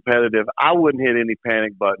more competitive. I wouldn't hit any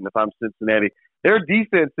panic button if I'm Cincinnati. Their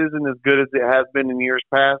defense isn't as good as it has been in years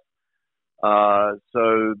past,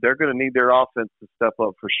 So they're going to need their offense to step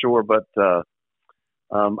up for sure. But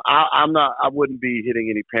I wouldn't be hitting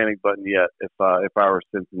any panic button yet if I were a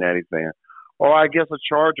Cincinnati fan. Or I guess a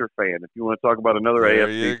Charger fan, if you want to talk about another there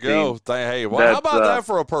AFC you go. team. Hey, well, how about that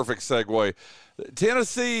for a perfect segue?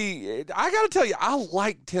 Tennessee, I got to tell you, I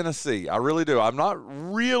like Tennessee. I really do. I'm not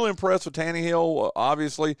real impressed with Tannehill,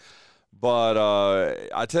 obviously. But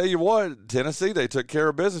I tell you what, Tennessee, they took care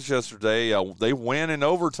of business yesterday. They win in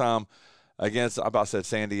overtime against, I about said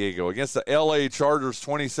San Diego, against the L.A. Chargers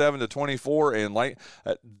 27-24. And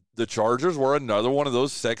the Chargers were another one of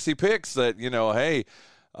those sexy picks that, hey,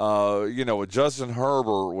 with Justin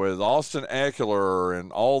Herbert, with Austin Eckler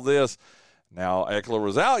and all this. Now, Eckler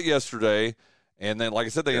was out yesterday, and then, like I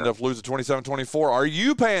said, they end up losing 27-24. Are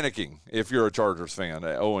you panicking if you're a Chargers fan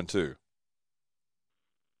at 0-2?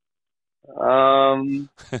 I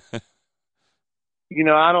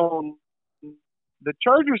don't. The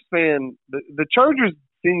Chargers fan, the Chargers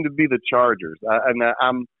seem to be the Chargers,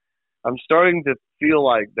 I'm starting to feel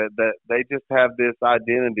like that they just have this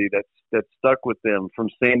identity that's stuck with them from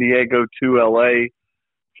San Diego to LA,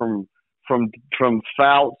 from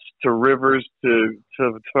Fouts to Rivers to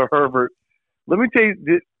Herbert. Let me tell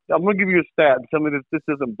you, I'm going to give you a stat and tell me this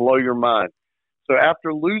doesn't blow your mind. So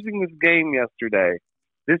after losing this game yesterday,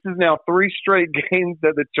 this is now 3 straight games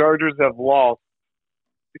that the Chargers have lost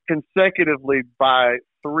consecutively by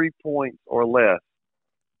 3 points or less.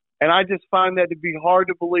 And I just find that to be hard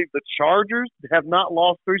to believe. The Chargers have not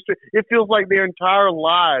lost 3 straight. It feels like their entire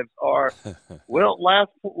lives are,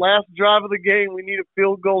 last drive of the game, we need a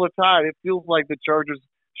field goal to tie it. It feels like the Chargers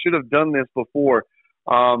should have done this before.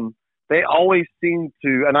 They always seem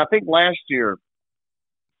to, and I think last year,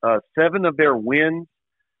 7 of their wins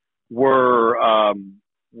were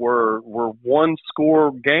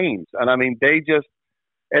 1-score games. And I mean,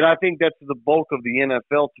 and I think that's the bulk of the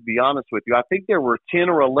NFL, to be honest with you. I think there were 10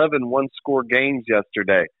 or 11 one-score games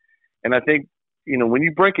yesterday. And I think, when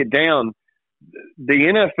you break it down, the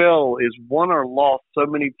NFL is won or lost so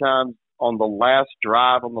many times on the last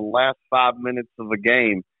drive, on the last 5 minutes of a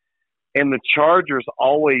game. And the Chargers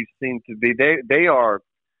always seem to be, they are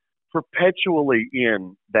perpetually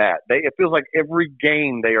in that. It feels like every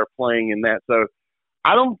game they are playing in that. So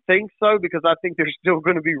I don't think so, because I think they're still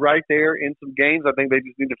going to be right there in some games. I think they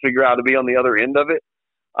just need to figure out how to be on the other end of it,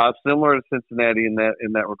 similar to Cincinnati in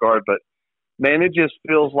that regard. But, man, it just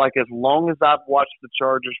feels like as long as I've watched the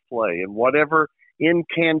Chargers play and whatever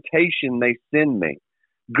incantation they send me,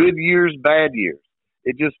 good years, bad years,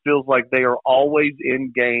 it just feels like they are always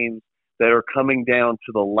in games that are coming down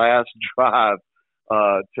to the last drive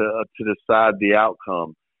to decide the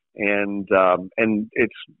outcome. And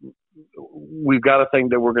we've got to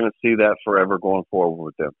think that we're going to see that forever going forward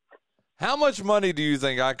with them. How much money do you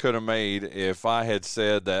think I could have made if I had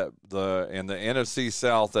said that in the NFC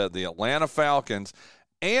South that the Atlanta Falcons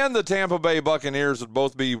and the Tampa Bay Buccaneers would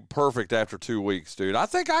both be perfect after 2 weeks, dude? I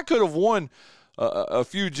think I could have won a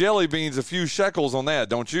few jelly beans, a few shekels on that,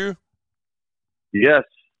 don't you? Yes.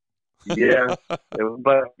 Yeah.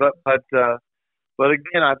 But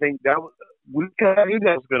again, I think we kind of knew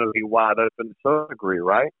that was going to be wide open to some degree,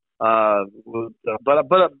 right? But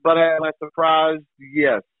am I surprised?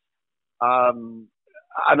 Yes. And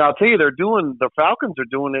I'll tell you, the Falcons are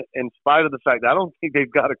doing it in spite of the fact that I don't think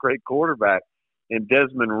they've got a great quarterback in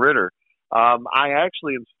Desmond Ridder. I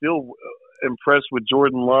actually am still impressed with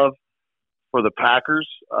Jordan Love for the Packers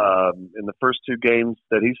in the first 2 games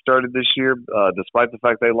that he started this year, despite the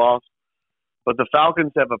fact they lost. But the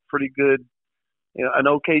Falcons have a pretty good, an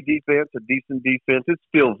okay defense, a decent defense. It's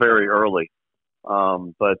still very early.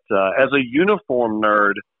 But as a uniform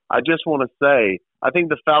nerd, I just want to say, I think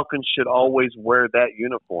the Falcons should always wear that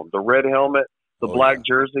uniform. The red helmet, the black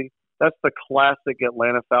jersey. That's the classic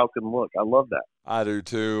Atlanta Falcon look. I love that. I do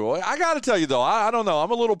too. I got to tell you though, I don't know.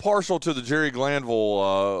 I'm a little partial to the Jerry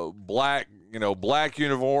Glanville black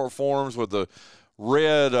uniforms with the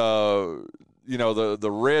red, the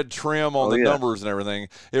red trim on the numbers and everything.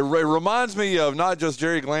 It reminds me of not just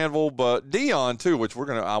Jerry Glanville, but Dion too, which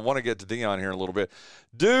I want to get to Dion here in a little bit.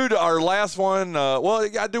 Dude, our last one,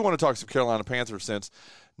 I do want to talk some Carolina Panthers since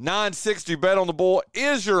 960 Bet on the Bull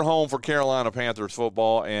is your home for Carolina Panthers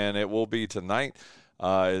football, and it will be tonight.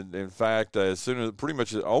 In fact,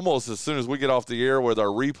 almost as soon as we get off the air with our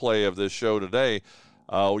replay of this show today,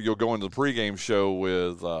 you'll go into the pregame show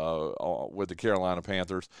with the Carolina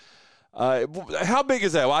Panthers. How big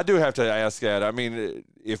is that? Well, I do have to ask that. I mean,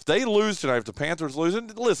 if they lose tonight, if the Panthers lose,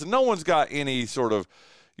 and listen, no one's got any sort of,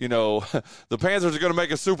 the Panthers are going to make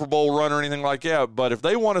a Super Bowl run or anything like that. But if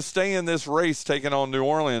they want to stay in this race taking on New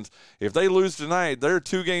Orleans, if they lose tonight, they're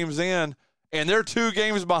 2 games in, And they're 2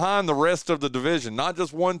 games behind the rest of the division. Not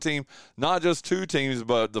just one team, not just 2 teams,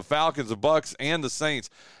 but the Falcons, the Bucks, and the Saints.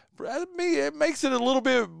 It makes it a little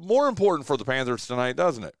bit more important for the Panthers tonight,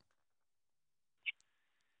 doesn't it?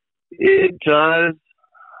 It does.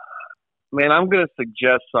 Man, I'm going to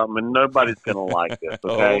suggest something, and nobody's going to like this,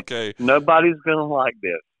 okay? Okay. Nobody's going to like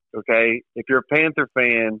this, okay? If you're a Panther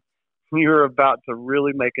fan, you're about to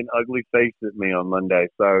really make an ugly face at me on Monday.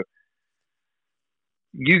 So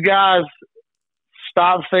you guys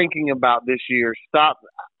stop thinking about this year. Stop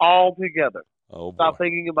altogether. Oh, boy. Stop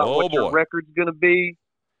thinking about what your record's going to be.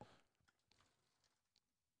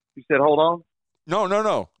 You said, hold on?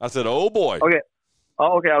 No. I said, oh, boy. Okay.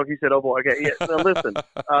 Oh, okay. You said, oh, boy. Okay. Yeah. Now, listen.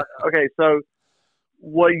 Okay. So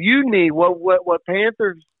what you need, what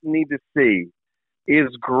Panthers need to see is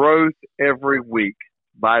growth every week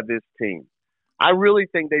by this team. I really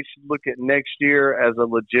think they should look at next year as a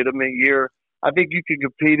legitimate year. I think you can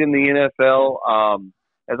compete in the NFL.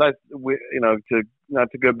 Not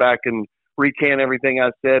to go back and recant everything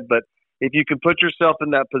I said, but if you can put yourself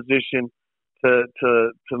in that position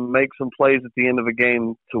to make some plays at the end of a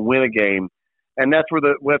game to win a game, and that's where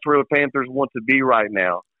the Panthers want to be right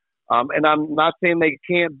now. And I'm not saying they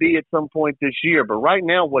can't be at some point this year, but right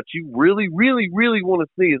now, what you really, really, really want to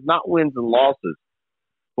see is not wins and losses,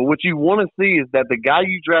 but what you want to see is that the guy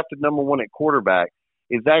you drafted number 1 at quarterback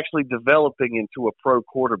is actually developing into a pro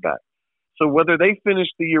quarterback. So whether they finish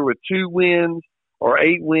the year with 2 wins or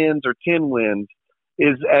 8 wins or 10 wins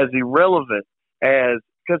is as irrelevant as,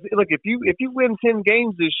 because look, if you win 10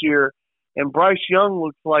 games this year and Bryce Young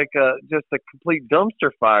looks like just a complete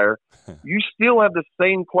dumpster fire, you still have the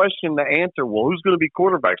same question to answer. Well, who's going to be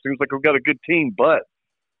quarterback? Seems like we've got a good team, but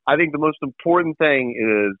I think the most important thing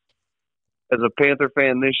is, as a Panther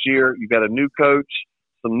fan this year, you've got a new coach,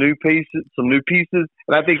 some new pieces,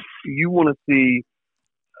 and I think you want to see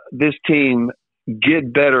this team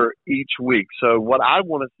get better each week. So what I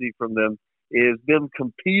want to see from them is them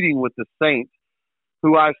competing with the Saints,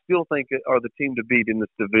 who I still think are the team to beat in this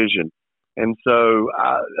division. And so,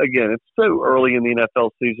 again, it's so early in the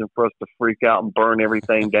NFL season for us to freak out and burn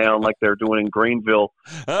everything down like they're doing in Greenville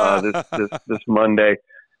this Monday.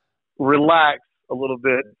 Relax a little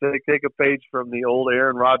bit. Take a page from the old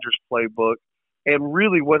Aaron Rodgers playbook. And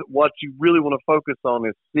really what you really want to focus on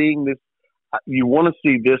is seeing this. You want to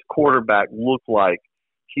see this quarterback look like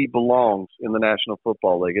he belongs in the National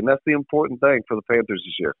Football League. And that's the important thing for the Panthers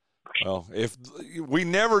this year. Well, if we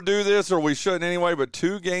never do this, or we shouldn't anyway, but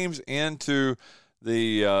 2 games into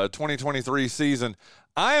the 2023 season,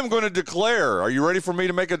 I am going to declare, are you ready for me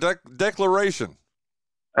to make a declaration?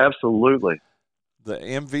 Absolutely. The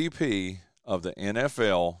MVP of the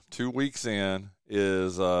NFL 2 weeks in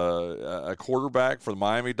is a quarterback for the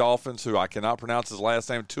Miami Dolphins, who I cannot pronounce his last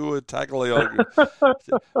name, Tua Tagovailoa.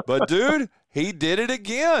 But, dude, he did it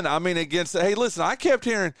again. I mean, hey, listen, I kept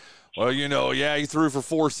hearing, well, he threw for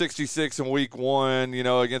 466 in week 1,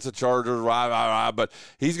 against the Chargers, but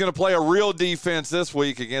he's going to play a real defense this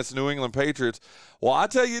week against New England Patriots. Well, I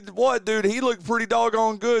tell you what, dude, he looked pretty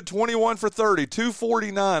doggone good, 21 for 30,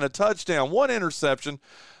 249, a touchdown, 1 interception.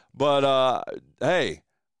 But, hey,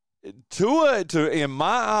 Tua, in my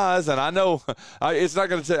eyes, and I know I'm not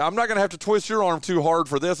going to have to twist your arm too hard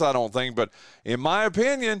for this, I don't think, but in my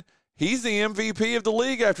opinion, he's the MVP of the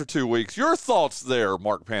league after 2 weeks. Your thoughts there,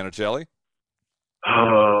 Mark Panichelli?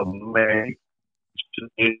 Oh, man.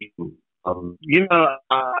 I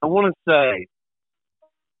want to say,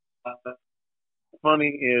 funny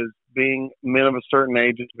is being men of a certain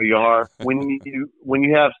age as we are, when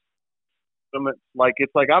you have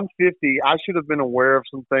it's like I'm 50, I should have been aware of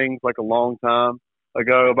some things like a long time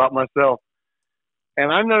ago about myself.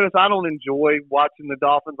 And I noticed I don't enjoy watching the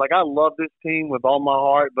Dolphins. Like, I love this team with all my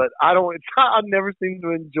heart, but I never seem to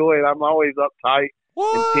enjoy it. I'm always uptight,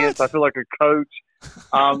 intense. I feel like a coach.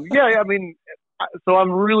 So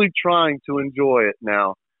I'm really trying to enjoy it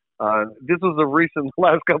now. This was a recent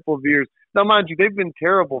last couple of years. Now, mind you, they've been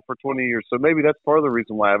terrible for 20 years, so maybe that's part of the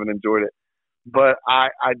reason why I haven't enjoyed it. But I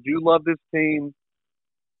do love this team.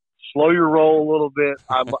 Slow your roll a little bit.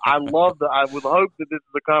 I would hope that this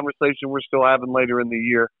is a conversation we're still having later in the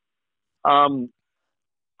year.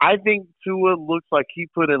 I think Tua looks like he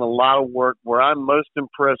put in a lot of work. Where I'm most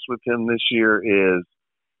impressed with him this year is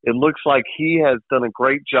it looks like he has done a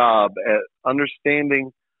great job at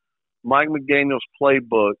understanding Mike McDaniel's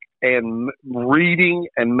playbook and reading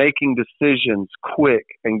and making decisions quick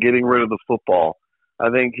and getting rid of the football. I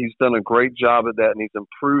think he's done a great job at that, and he's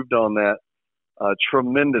improved on that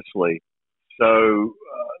tremendously. So,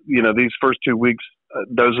 these first 2 weeks,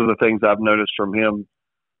 those are the things I've noticed from him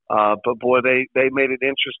But boy, they made it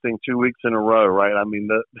interesting 2 weeks in a row, right? I mean,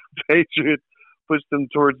 the Patriots pushed them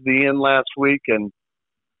towards the end last week, and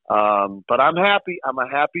but I'm happy. I'm a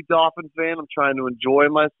happy Dolphins fan. I'm trying to enjoy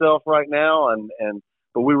myself right now,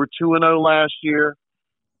 but we were 2-0 last year,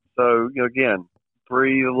 so again,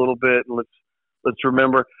 breathe a little bit and let's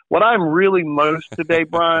remember what I'm really most today,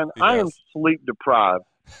 Brian. Yes. I am sleep deprived.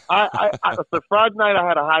 So Friday night I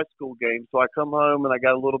had a high school game, so I come home and I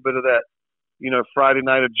got a little bit of that, Friday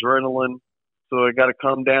night adrenaline. So I got to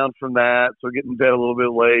come down from that. So I get in bed a little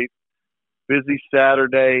bit late. Busy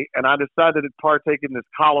Saturday, and I decided to partake in this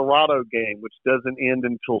Colorado game, which doesn't end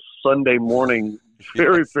until Sunday morning,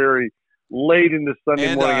 very, very late into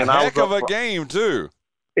Sunday morning. And a heck of a game too.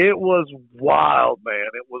 It was wild, man.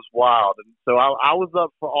 It was wild. And so I was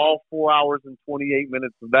up for all 4 hours and 28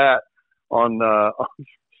 minutes of that on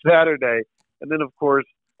Saturday. And then, of course,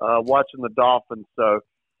 watching the Dolphins. So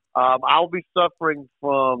I'll be suffering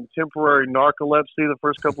from temporary narcolepsy the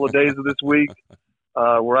first couple of days of this week,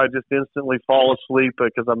 where I just instantly fall asleep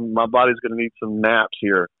because my body's going to need some naps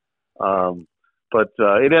here. But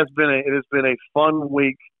it has been a fun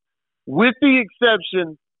week, with the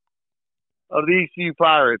exception of the ECU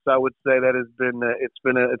Pirates. I would say that it's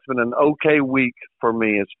been an okay week for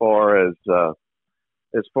me as far as the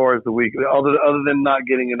week, other than not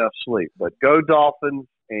getting enough sleep. But go Dolphins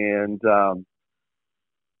and go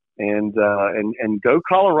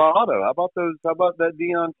Colorado. How about that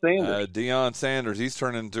Deion Sanders? Deion Sanders, he's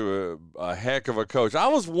turned into a heck of a coach. I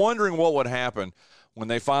was wondering what would happen when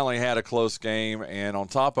they finally had a close game, and on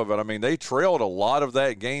top of it, I mean, they trailed a lot of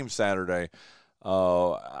that game Saturday.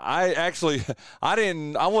 I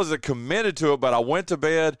wasn't committed to it, but I went to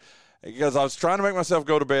bed because I was trying to make myself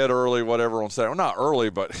go to bed early, whatever, on Saturday. Well, not early,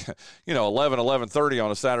 but, 11:30 on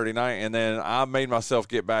a Saturday night, and then I made myself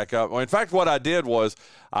get back up. Well, in fact, what I did was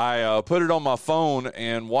I put it on my phone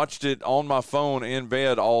and watched it on my phone in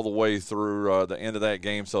bed all the way through the end of that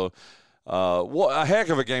game. So what a heck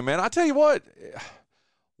of a game, man. I tell you what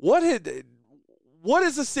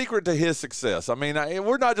is the secret to his success? I mean,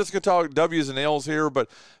 we're not just going to talk W's and L's here,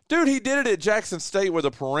 but, dude, he did it at Jackson State with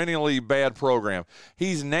a perennially bad program.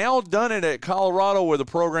 He's now done it at Colorado with a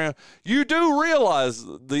program. You do realize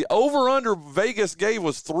the over-under Vegas gave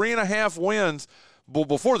was 3.5 wins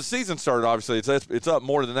before the season started, obviously. It's up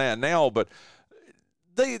more than that now, but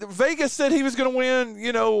Vegas said he was going to win,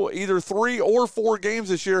 either 3 or 4 games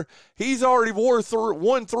this year. He's already won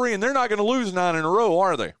 3, and they're not going to lose 9 in a row,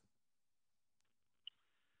 are they?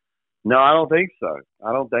 No, I don't think so.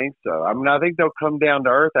 I mean, I think they'll come down to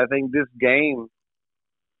earth. I think this game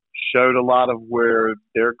showed a lot of where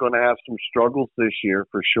they're going to have some struggles this year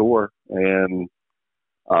for sure. And,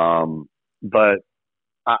 but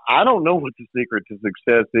I don't know what the secret to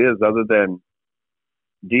success is other than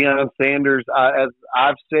Deion Sanders. As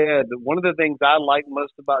I've said, one of the things I like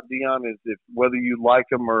most about Deion is whether you like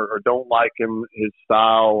him or don't like him, his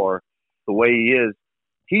style or the way he is.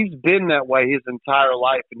 He's been that way his entire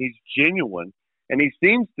life, and he's genuine. And he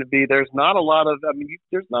seems to be. There's not a lot of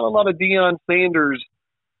Deion Sanders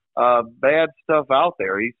bad stuff out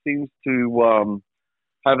there. He seems to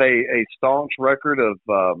have a staunch record of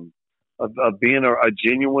being a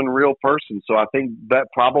genuine, real person. So I think that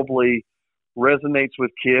probably resonates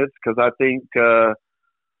with kids because I think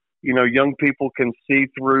young people can see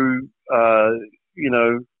through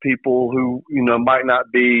people who might not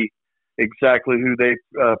be exactly who they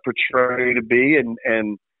portray to be,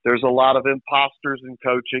 and there's a lot of imposters in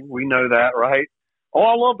coaching. We know that, right? Oh,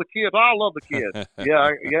 I love the kids.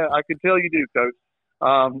 Yeah, I can tell you do, Coach.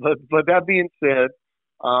 But that being said,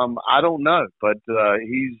 I don't know, but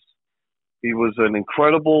he was an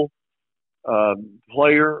incredible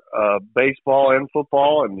player, baseball and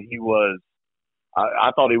football, and he was.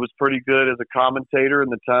 I thought he was pretty good as a commentator in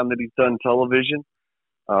the time that he's done television.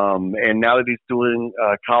 And now that he's doing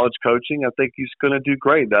college coaching, I think he's going to do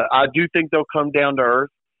great. I do think they'll come down to earth,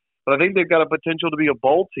 but I think they've got a potential to be a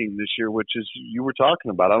bowl team this year, which is you were talking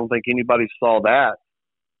about. I don't think anybody saw that.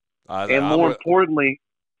 More importantly,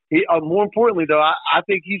 though, I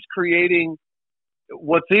think he's creating.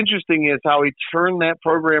 What's interesting is how he turned that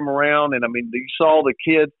program around, and I mean, you saw the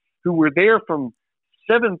kids who were there from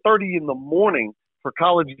 7:30 in the morning for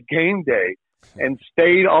college game day. And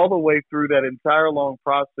stayed all the way through that entire long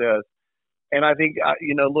process. And I think,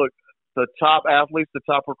 look, the top athletes, the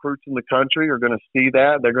top recruits in the country are going to see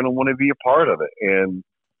that. They're going to want to be a part of it. And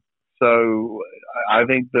so I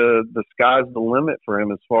think the sky's the limit for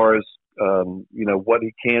him as far as, what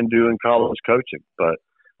he can do in college coaching. But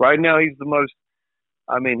right now he's the most –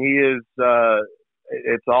 I mean, he is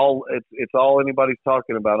it's all anybody's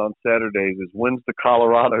talking about on Saturdays is when's the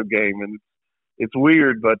Colorado game. And it's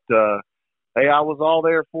weird, but hey, I was all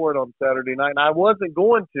there for it on Saturday night, and I wasn't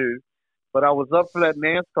going to, but I was up for that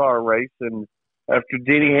NASCAR race, and after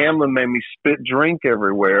Denny Hamlin made me spit drink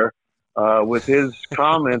everywhere with his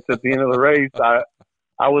comments at the end of the race,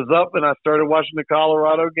 I was up and I started watching the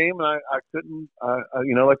Colorado game, and I couldn't,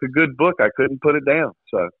 like a good book, I couldn't put it down.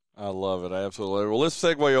 So I love it. I absolutely love it. Well, let's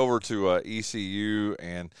segue over to ECU.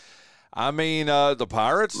 And, the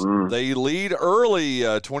Pirates, they lead early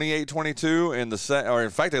 28-22 or in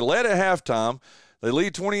fact, they led at halftime. They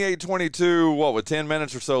lead 28-22, with 10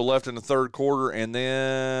 minutes or so left in the third quarter, and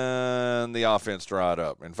then the offense dried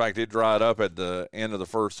up. In fact, it dried up at the end of the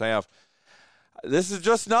first half. This is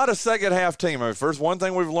just not a second-half team. First, one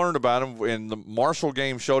thing we've learned about them in the Marshall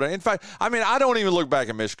game showed. In fact, I don't even look back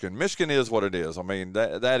at Michigan. Michigan is what it is.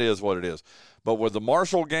 That is what it is. But with the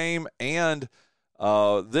Marshall game and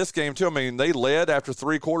this game, too, they led after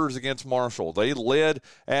three quarters against Marshall. They led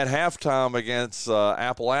at halftime against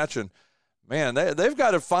Appalachian. Man, they've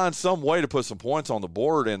got to find some way to put some points on the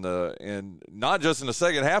board in not just in the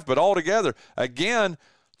second half, but altogether. Again,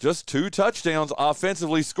 just 2 touchdowns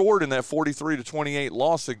offensively scored in that 43-28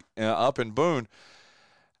 loss up in Boone.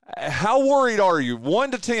 How worried are you?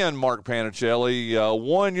 1 to 10, Mark Panichelli.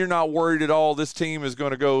 1, you're not worried at all. This team is going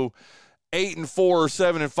to go 8-4 or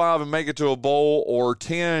 7-5 and make it to a bowl. Or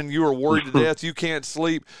 10, you are worried to death. You can't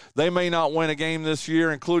sleep. They may not win a game this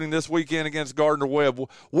year, including this weekend against Gardner-Webb.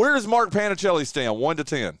 Where does Mark Panichelli stand? 1 to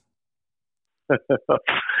 10.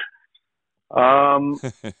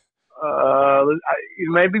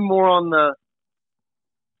 Maybe more on the.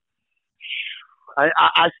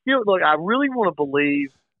 I still look. I really want to believe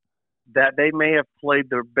that they may have played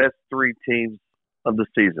their best 3 teams of the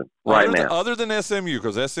season now. Other than SMU,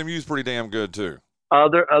 because SMU is pretty damn good too.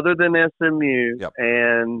 Other than SMU, yep.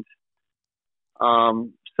 And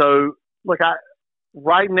so look,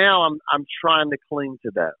 right now I'm trying to cling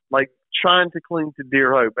to that, trying to cling to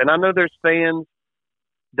dear hope. And I know there's fans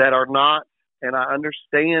that are not. And I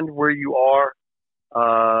understand where you are.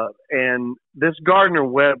 And this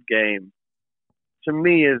Gardner-Webb game, to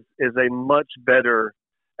me, is a much better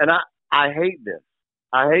 – and I hate this.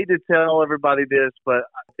 I hate to tell everybody this, but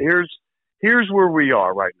here's where we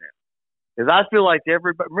are right now. Is I feel like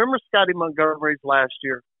everybody – remember Scotty Montgomery's last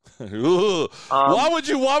year? Why would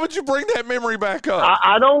you bring that memory back up?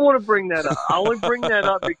 I don't want to bring that up. I only bring that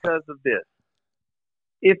up because of this.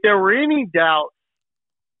 If there were any doubts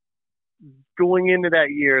going into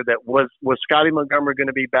that year that was Scotty Montgomery going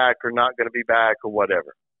to be back or not going to be back or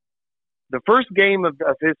whatever. The first game of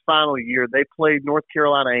his final year, they played North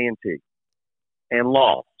Carolina A&T and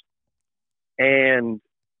lost. And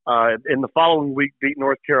in the following week, beat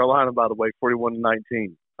North Carolina, by the way,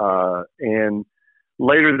 41-19. And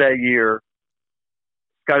later that year,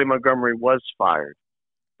 Scotty Montgomery was fired.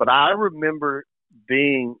 But I remember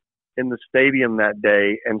being in the stadium that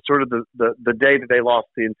day and sort of the day that they lost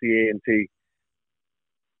to NC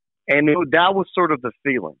and that was sort of the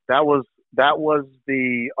feeling. That was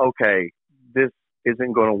the, okay, this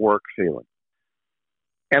isn't going to work feeling.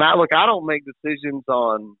 And I don't make decisions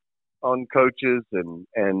on coaches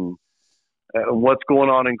and what's going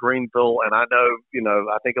on in Greenville. And I know,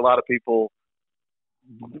 I think a lot of people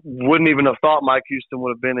wouldn't even have thought Mike Houston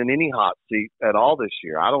would have been in any hot seat at all this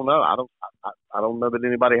year. I don't know. I don't know that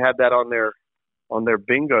anybody had that on their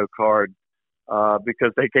bingo card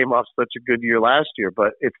because they came off such a good year last year.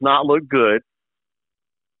 But it's not looked good.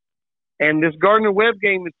 And this Gardner-Webb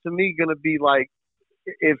game is, to me, going to be like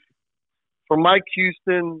if for Mike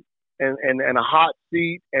Houston and a hot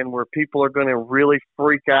seat and where people are going to really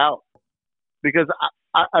freak out. Because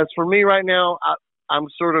as for me right now, I'm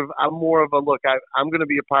more of a look. I'm going to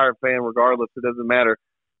be a Pirate fan regardless. It doesn't matter.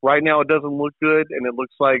 Right now, it doesn't look good, and it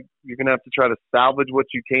looks like you're going to have to try to salvage what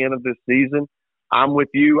you can of this season. I'm with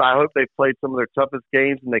you. I hope they've played some of their toughest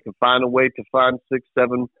games and they can find a way to find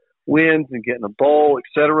 6-7 wins and get in a bowl,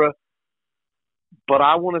 etc. But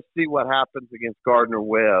I want to see what happens against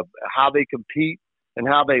Gardner-Webb, how they compete and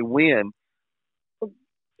how they win. Look,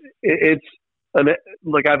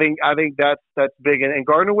 I think that's big, and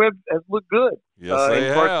Gardner-Webb has looked good in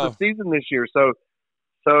parts of the season this year. So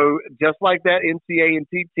just like that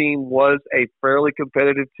NCAA team was a fairly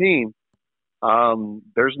competitive team.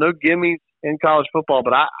 There's no gimmies in college football,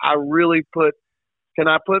 but I really put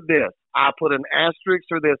this? I put an asterisk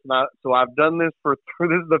for this, and so I've done this for this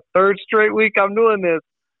is the third straight week I'm doing this,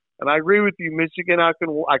 and I agree with you, Michigan. I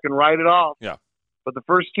can write it off. Yeah. But the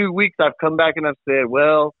first 2 weeks I've come back and I've said,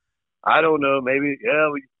 well, I don't know, maybe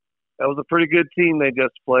that was a pretty good team they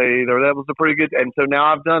just played, or that was a pretty good. And so now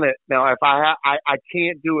I've done it. Now if I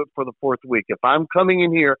can't do it for the fourth week. If I'm coming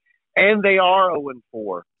in here and they are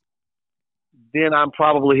 0-4, then I'm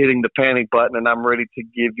probably hitting the panic button and I'm ready to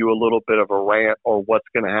give you a little bit of a rant or what's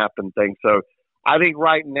going to happen thing. So I think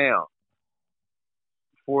right now,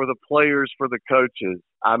 for the players, for the coaches,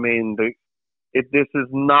 I mean, this is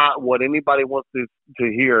not what anybody wants to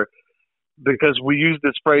hear, because we use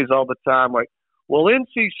this phrase all the time, like, well,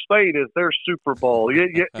 NC State is their Super Bowl.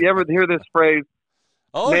 You ever hear this phrase?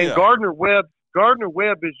 Oh, man, yeah. Gardner Webb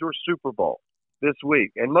is your Super Bowl this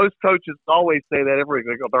week. And most coaches always say that every week.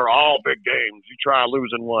 They go, they're all big games. You try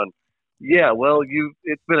losing one. Yeah, well,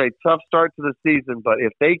 it's been a tough start to the season, but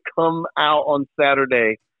if they come out on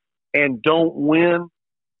Saturday and don't win,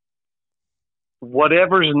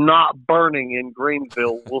 whatever's not burning in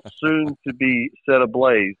Greenville will soon to be set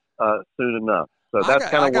ablaze soon enough. So that's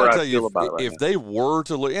kind of where I feel about it right if now. they were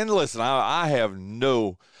to lose, and listen, I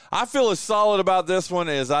feel as solid about this one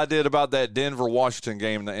as I did about that Denver-Washington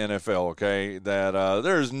game in the NFL, okay, that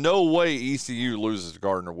there's no way ECU loses to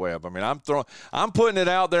Gardner Webb. I mean, I'm putting it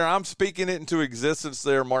out there. I'm speaking it into existence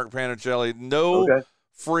there, Mark Panichelli. No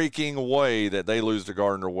freaking way that they lose to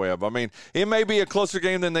Gardner Webb. I mean, it may be a closer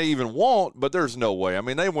game than they even want, but there's no way. I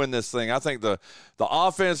mean, they win this thing. I think the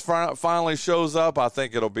offense finally shows up. I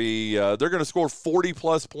think it'll be they're going to score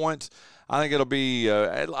 40-plus points. I think it'll be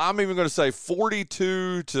I'm even going to say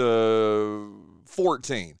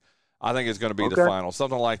 42-14. I think it's going to be the final,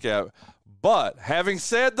 something like that. But having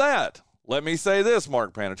said that, let me say this,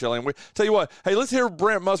 Mark Panichelli. And tell you what, hey, let's hear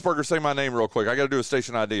Brent Musburger say my name real quick. I got to do a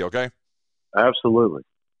station ID, okay? Absolutely.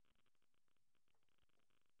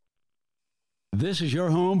 This is your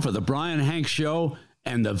home for the Bryan Hanks Show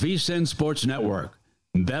and the VSiN Sports Network.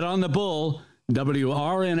 Bet on the Bull,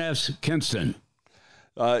 WRNF's Kinston.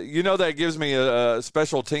 That gives me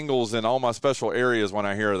special tingles in all my special areas when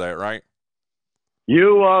I hear that, right?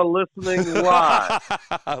 You are listening live.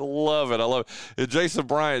 I love it. Jason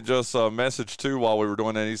Bryant just messaged too while we were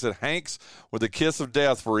doing that. He said, Hanks with a kiss of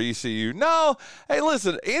death for ECU. No, hey,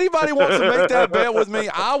 listen, anybody wants to make that bet with me,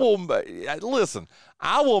 I will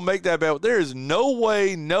make that bet. There is no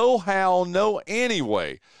way, no how, no any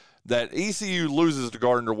way that ECU loses to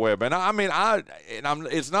Gardner Webb. And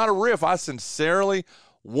it's not a riff. I sincerely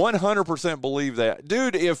 100% believe that.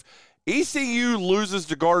 Dude, if ECU loses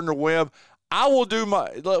to Gardner Webb, I will do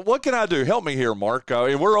what can I do? Help me here, Mark.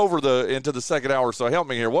 We're into the second hour, so help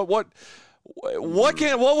me here. What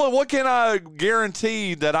can I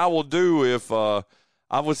guarantee that I will do if I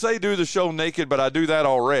would say do the show naked, but I do that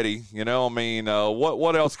already.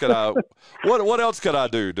 What else could I what else could I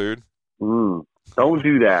do, dude? Don't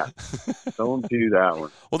do that. Don't do that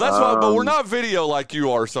one. Well, that's why, but we're not video like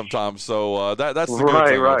you are sometimes, so that's the good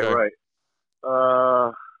thing. Right.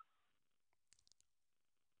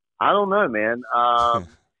 I don't know, man.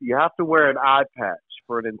 You have to wear an eye patch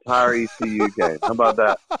for an entire ECU game. How about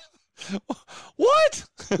that? What?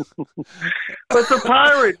 It's a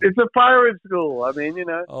pirate. It's a pirate school. I mean,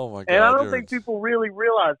 Oh my God! And I don't think people really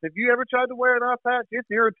realize. Have you ever tried to wear an eye patch? It's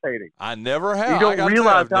irritating. I never have. You don't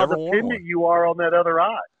realize how dependent you are on that other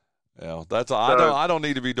eye. Yeah, I don't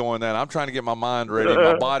need to be doing that. I'm trying to get my mind ready,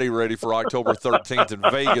 my body ready for October 13th in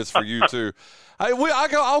Vegas for you too.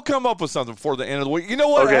 I'll come up with something before the end of the week. You know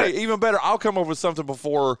what? Okay. Hey, even better, I'll come up with something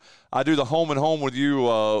before I do the home and home with you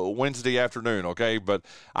Wednesday afternoon. Okay, but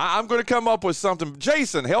I'm going to come up with something.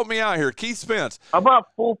 Jason, help me out here. Keith Spence. How about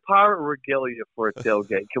full pirate regalia for a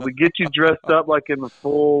tailgate? Can we get you dressed up like in the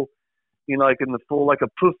full, like a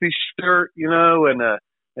poofy shirt,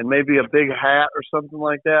 and maybe a big hat or something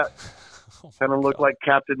like that? Kind of look like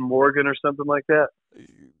Captain Morgan or something like that.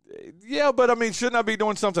 Yeah, but I mean, shouldn't I be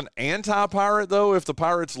doing something anti-pirate though if the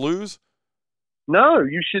Pirates lose? No,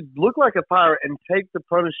 you should look like a pirate and take the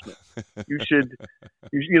punishment. You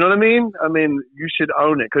know what I mean? I mean, you should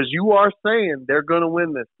own it because you are saying they're going to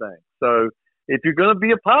win this thing. So if you're going to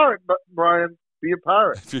be a pirate, Brian, be a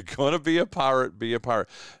pirate. If you're going to be a pirate, be a pirate.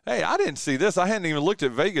 Hey, I didn't see this. I hadn't even looked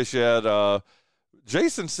at Vegas yet.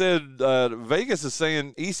 Jason said Vegas is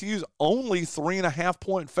saying ECU's only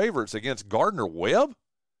 3.5-point favorites against Gardner Webb.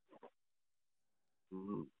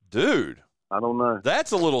 Dude, I don't know.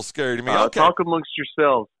 That's a little scary to me. Okay, talk amongst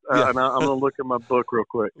yourselves, and I'm going to look at my book real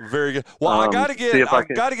quick. Very good. Well, I got to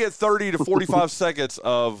get 30 to 45 seconds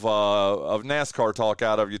of NASCAR talk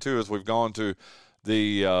out of you too, as we've gone to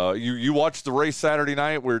the you watched the race Saturday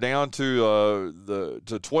night. We're down to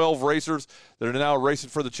 12 racers that are now racing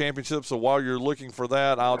for the championship. So while you're looking for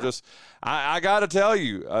that, I got to tell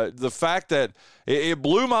you the fact that it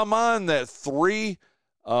blew my mind that three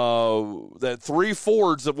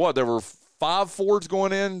Fords there were 5 Fords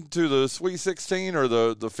going into the Sweet 16 or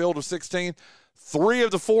the field of 16. 3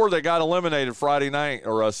 of the 4 that got eliminated Friday night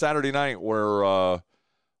or Saturday night were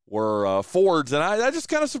Fords, and that just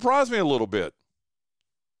kind of surprised me a little bit.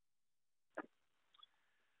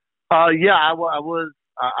 Yeah, I was,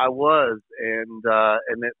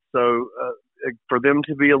 and it's so for them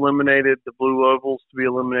to be eliminated, the Blue Ovals to be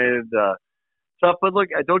eliminated, tough. But look,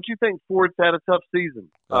 don't you think Ford's had a tough season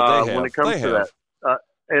when it comes to that?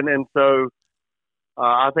 And so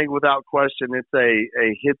I think without question, it's a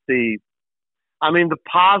hit the. I mean, the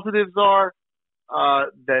positives are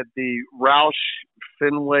that the Roush,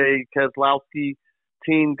 Fenway, Keselowski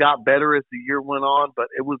team got better as the year went on, but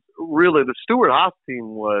it was really the Stewart-Haas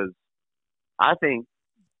team was, I think,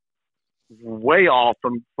 way off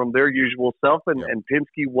from their usual self, and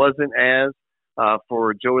Penske wasn't as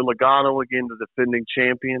for Joey Logano, again, the defending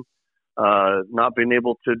champion, not being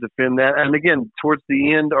able to defend that. And again, towards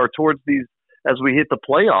the end or towards these, as we hit the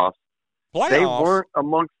playoffs, they weren't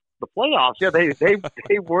amongst the playoffs. Yeah,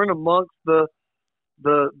 they weren't amongst the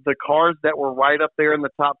cars that were right up there in the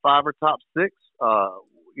top 5 or top 6,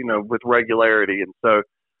 with regularity. And so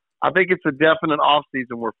I think it's a definite off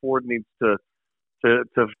season where Ford needs to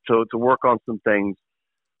work on some things,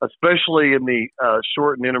 especially in the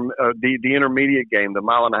short and the intermediate game, the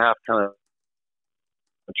mile and a half kind of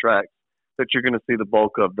track that you're going to see the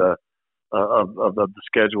bulk of the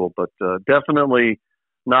schedule. But definitely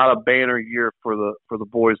not a banner year for the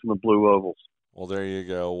boys in the Blue Ovals. Well, there you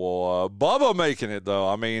go. Well, Bubba making it, though.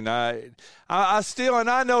 I mean, I still, and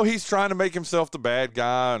I know he's trying to make himself the bad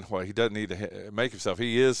guy. And, well, he doesn't need to make himself.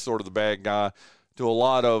 He is sort of the bad guy to a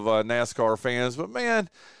lot of NASCAR fans. But, man,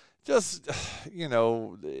 just,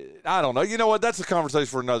 I don't know. You know what? That's a conversation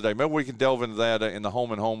for another day. Maybe we can delve into that in the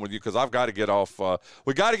home and home with you, because I've got to get off.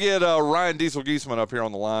 We got to get Ryan Diesel-Giesman up here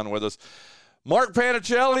on the line with us. Mark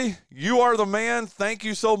Panichelli, you are the man. Thank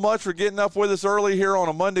you so much for getting up with us early here on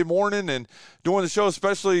a Monday morning and doing the show,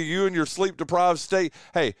 especially you and your sleep-deprived state.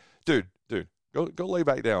 Hey, dude, go lay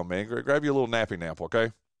back down, man. Grab you a little nappy nap,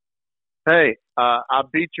 okay? Hey, I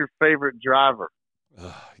beat your favorite driver.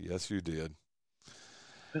 Yes, you did.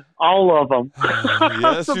 All of them.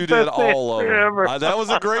 Yes, you did. All of them. That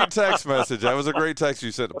was a great text message. That was a great text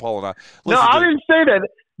you sent to Paul and I. Listen, I didn't say that.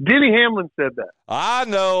 Denny Hamlin said that. I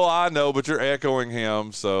know, but you're echoing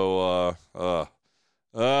him. So, hey,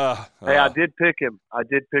 I did pick him. I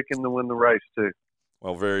did pick him to win the race too.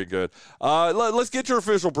 Well, very good. Let's get your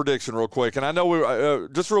official prediction real quick. And I know we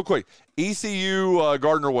just real quick, ECU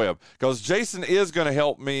Gardner-Webb, because Jason is going to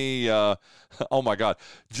help me. Oh my God,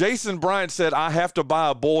 Jason Bryant said I have to buy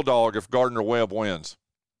a Bulldog if Gardner-Webb wins.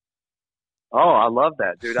 Oh, I love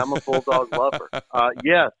that, dude. I'm a Bulldog lover.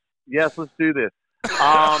 Yes, let's do this.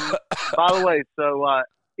 By the way, so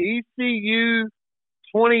ECU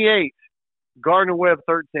 28, Gardner-Webb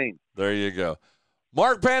 13. There you go.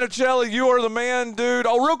 Mark Panichelli, you are the man, dude.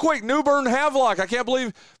 Oh, real quick, New Bern Havelock. I can't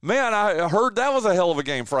believe, man, I heard that was a hell of a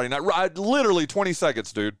game Friday night. Literally 20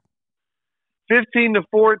 seconds, dude.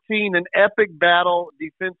 15-14, an epic battle,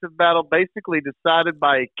 defensive battle, basically decided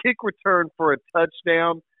by a kick return for a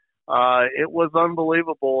touchdown. It was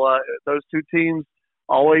unbelievable. Those two teams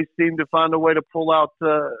always seem to find a way to pull out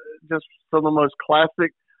just some of the most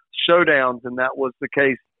classic showdowns, and that was the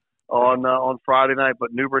case on Friday night.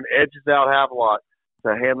 But New Bern edges out Havelock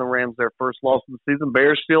to hand the Rams their first loss of the season.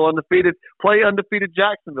 Bears still undefeated. Play undefeated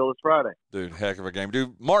Jacksonville this Friday. Dude, heck of a game.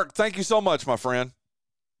 Dude, Mark, thank you so much, my friend.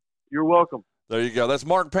 You're welcome. There you go. That's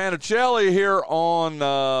Mark Panichelli here on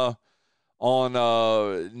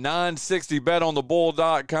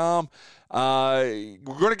 960betonthebull.com.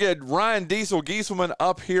 We're going to get Ryan Diesel-Giesman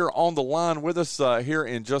up here on the line with us here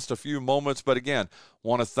in just a few moments. But again,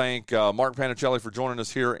 want to thank Mark Panichelli for joining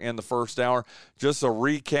us here in the first hour. Just a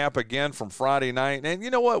recap again from Friday night. And you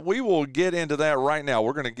know what? We will get into that right now.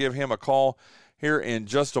 We're going to give him a call here in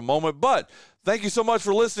just a moment. But thank you so much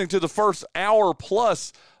for listening to the first hour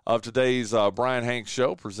plus of today's Bryan Hanks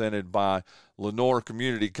Show, presented by Lenoir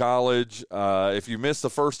Community College. If you missed the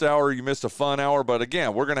first hour, you missed a fun hour. But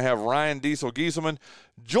again, we're going to have Ryan Diesel-Giesman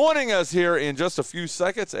joining us here in just a few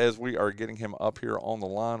seconds as we are getting him up here on the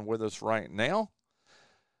line with us right now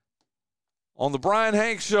on the Bryan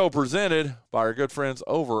Hanks Show, presented by our good friends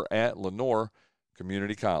over at Lenoir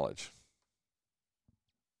Community College.